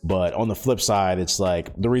 But on the flip side, it's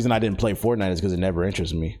like the reason I didn't play Fortnite is because it never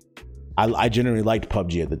interested me. I generally liked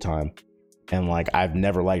PUBG at the time, and like I've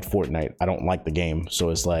never liked Fortnite. I don't like the game,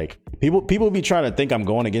 so it's like people be trying to think I'm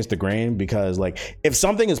going against the grain because like if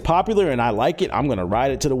something is popular and I like it, I'm gonna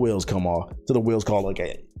ride it till the wheels come off, till the wheels call.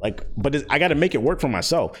 But I got to make it work for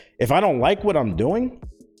myself. If I don't like what I'm doing,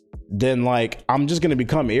 then like I'm just gonna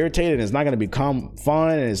become irritated, and it's not gonna become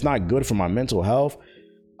fun, and it's not good for my mental health.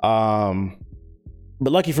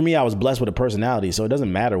 But lucky for me, I was blessed with a personality, so it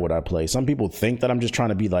doesn't matter what I play. Some people think that I'm just trying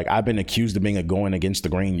to be like, I've been accused of being a going against the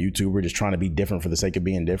grain YouTuber, just trying to be different for the sake of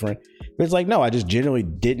being different. But it's like, no, I just generally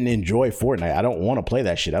didn't enjoy Fortnite. I don't want to play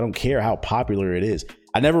that shit. I don't care how popular it is.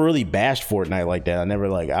 I never really bashed Fortnite like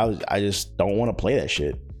that. I just don't want to play that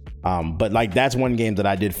shit. But like, that's one game that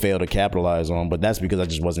I did fail to capitalize on, but that's because I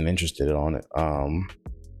just wasn't interested on it.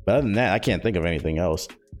 But other than that, I can't think of anything else.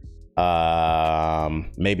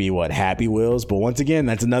 Maybe Happy Wheels, but once again,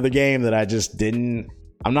 that's another game that I just didn't.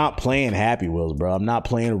 I'm not playing Happy Wheels, bro. I'm not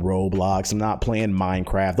playing Roblox. I'm not playing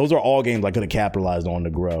Minecraft. Those are all games I could have capitalized on to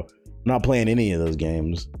grow. I'm not playing any of those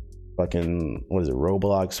games. Fucking, what is it?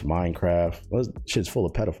 Roblox, Minecraft. Those shit's full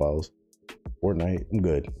of pedophiles. Fortnite. I'm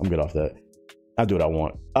good off that. I'll do what I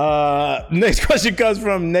want. Next question comes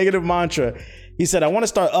from Negative Mantra. He said, I want to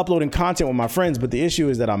start uploading content with my friends, but the issue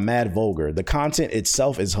is that I'm mad vulgar. The content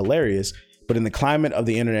itself is hilarious, but in the climate of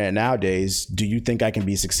the internet nowadays, do you think I can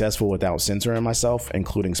be successful without censoring myself,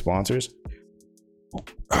 including sponsors?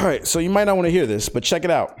 All right, so you might not want to hear this, but check it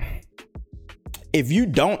out. If you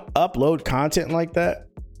don't upload content like that,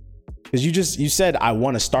 because you said, I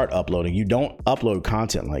want to start uploading. You don't upload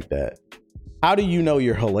content like that. How do you know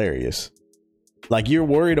you're hilarious? Like, you're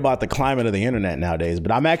worried about the climate of the internet nowadays,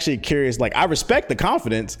 but I'm actually curious. Like, I respect the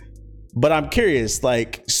confidence, but I'm curious.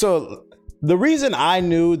 Like, so the reason I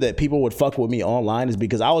knew that people would fuck with me online is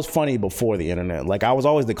because I was funny before the internet. Like, I was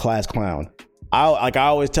always the class clown. I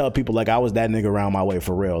always tell people, like, I was that nigga around my way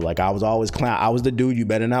for real. Like, I was always clown. I was the dude, you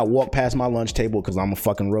better not walk past my lunch table because I'm a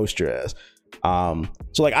fucking roast your ass.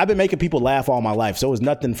 So like, I've been making people laugh all my life. So it was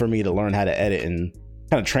nothing for me to learn how to edit and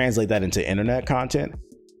kind of translate that into internet content.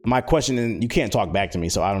 My question, and you can't talk back to me,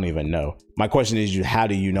 so I don't even know. My question is, how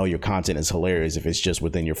do you know your content is hilarious if it's just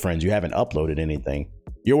within your friends? You haven't uploaded anything.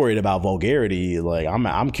 You're worried about vulgarity. Like,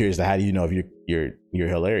 I'm curious to how do you know if you're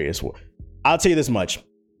hilarious? Well, I'll tell you this much.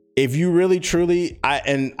 If you really truly,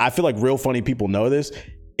 I feel like real funny people know this.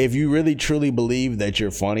 If you really truly believe that you're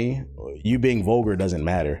funny, you being vulgar doesn't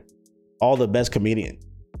matter. All the best comedians,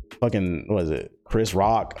 fucking, what is it? Chris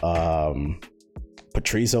Rock,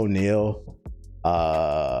 Patrice O'Neal,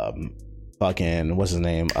 fucking, what's his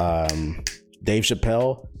name? Dave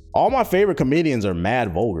Chappelle. All my favorite comedians are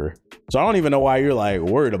mad vulgar. So I don't even know why you're like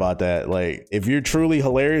worried about that. Like, if you're truly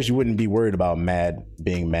hilarious, you wouldn't be worried about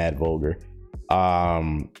being mad vulgar.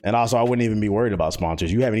 And also, I wouldn't even be worried about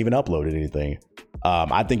sponsors. You haven't even uploaded anything.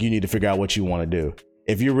 I think you need to figure out what you want to do.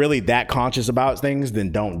 If you're really that conscious about things,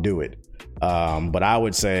 then don't do it. But I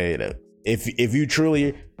would say that if you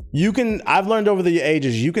truly, you can, I've learned over the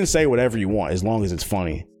ages, you can say whatever you want as long as it's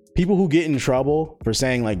funny. People who get in trouble for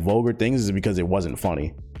saying like vulgar things is because it wasn't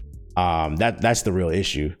funny. That's the real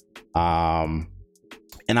issue. And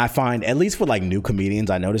I find, at least for like new comedians,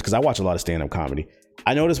 I notice, because I watch a lot of stand-up comedy,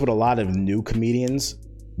 I notice with a lot of new comedians,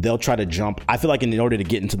 they'll try to jump. I feel like in order to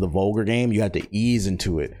get into the vulgar game, you have to ease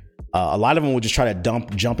into it. A lot of them will just try to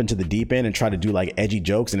jump into the deep end and try to do like edgy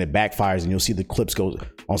jokes, and it backfires, and you'll see the clips go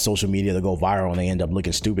on social media, they'll go viral and they end up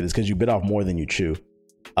looking stupid. It's because you bit off more than you chew.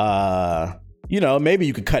 Maybe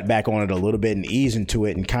you could cut back on it a little bit and ease into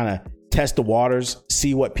it and kind of test the waters,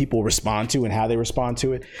 see what people respond to and how they respond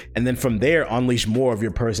to it. And then from there, unleash more of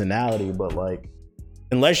your personality. But like,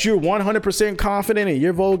 unless you're 100% confident in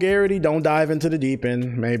your vulgarity, don't dive into the deep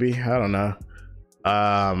end. Maybe, I don't know.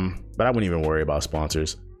 But I wouldn't even worry about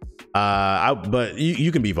sponsors. But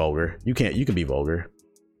you can be vulgar. You can be vulgar.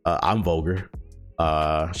 I'm vulgar.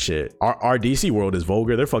 Shit. Our DC world is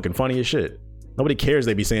vulgar. They're fucking funny as shit. Nobody cares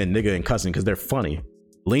they be saying nigga and cussing because they're funny.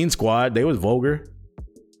 Lean Squad, they was vulgar.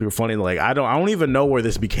 They were funny. Like, I don't even know where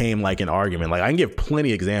this became like an argument. Like, I can give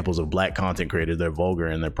plenty examples of black content creators that are vulgar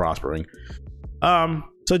and they're prospering.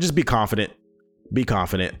 So just be confident. Be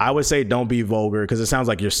confident. I would say don't be vulgar because it sounds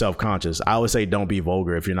like you're self-conscious. I would say don't be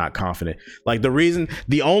vulgar if you're not confident. Like,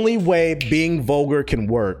 the only way being vulgar can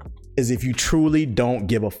work is if you truly don't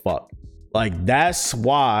give a fuck. Like, that's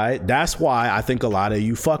why I think a lot of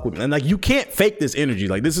you fuck with me. And like, you can't fake this energy.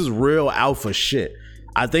 Like, this is real alpha shit.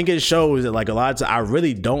 I think it shows that like a lot of times I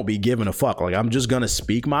really don't be giving a fuck. Like, I'm just gonna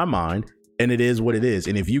speak my mind, and it is what it is.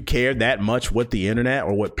 And if you care that much what the internet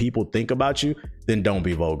or what people think about you, then don't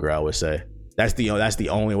be vulgar, I would say. That's the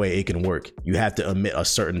only way it can work. You have to emit a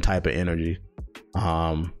certain type of energy.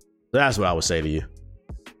 That's what I would say to you.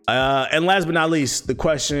 And last but not least, the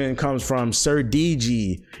question comes from Sir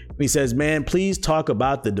DG. He says, man, please talk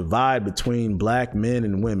about the divide between black men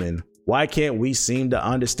and women. Why can't we seem to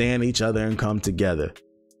understand each other and come together?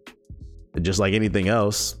 Just like anything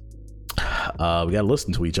else, we gotta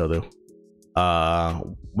listen to each other.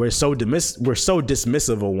 We're so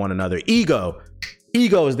dismissive of one another. Ego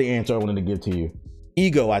is the answer I wanted to give to you.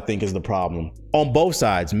 Ego, I think, is the problem on both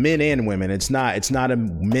sides, men and women. It's not a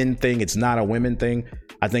men thing. It's not a women thing.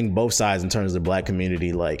 I think both sides, in terms of the black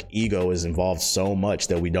community, like, ego is involved so much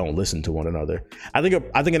that we don't listen to one another. I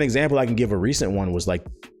think an example I can give, a recent one, was like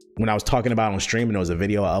when I was talking about on stream, and there was a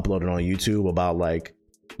video I uploaded on YouTube about like,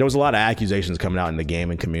 there was a lot of accusations coming out in the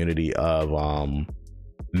gaming community of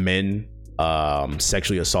men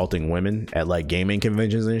sexually assaulting women at like gaming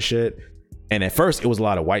conventions and shit. And at first it was a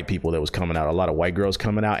lot of white people that was coming out, a lot of white girls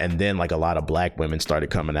coming out, and then like a lot of black women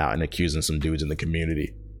started coming out and accusing some dudes in the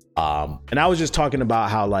community. And I was just talking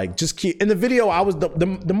about how, like, just keep in the video, I was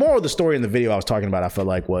the moral of the story in the video I was talking about, I felt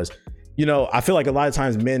like, was, I feel like a lot of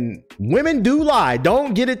times women do lie,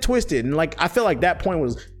 don't get it twisted. And like, I feel like that point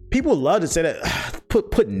was, people love to say that,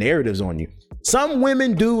 put narratives on you. Some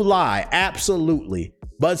women do lie, absolutely,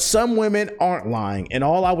 but some women aren't lying. And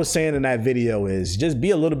all I was saying in that video is just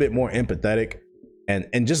be a little bit more empathetic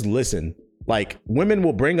and just listen. Like, women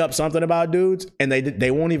will bring up something about dudes and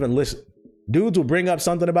they won't even listen. Dudes will bring up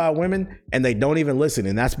something about women and they don't even listen.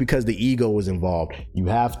 And that's because the ego is involved. You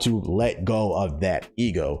have to let go of that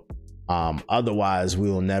ego. Otherwise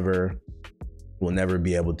we'll never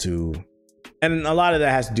be able to. And a lot of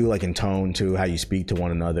that has to do like in tone too, how you speak to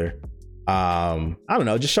one another. I don't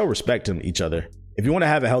know, just show respect to each other. If you want to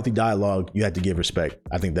have a healthy dialogue, you have to give respect.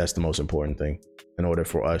 I think that's the most important thing in order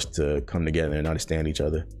for us to come together and understand each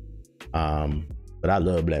other. But I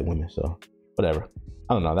love black women, so whatever.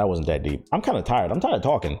 I don't know. That wasn't that deep. I'm kind of tired. I'm tired of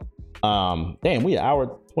talking. Damn, we an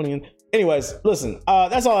hour 20 in. Anyways, listen,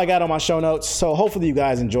 that's all I got on my show notes. So hopefully you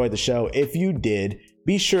guys enjoyed the show. If you did,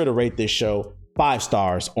 be sure to rate this show 5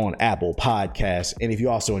 stars on Apple Podcasts. And if you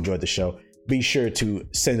also enjoyed the show, be sure to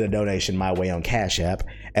send a donation my way on Cash App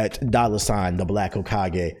at $ the Black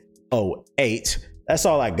Hokage 08. That's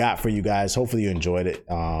all I got for you guys. Hopefully you enjoyed it.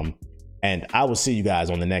 And I will see you guys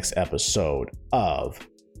on the next episode of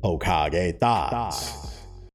Hokage Thoughts.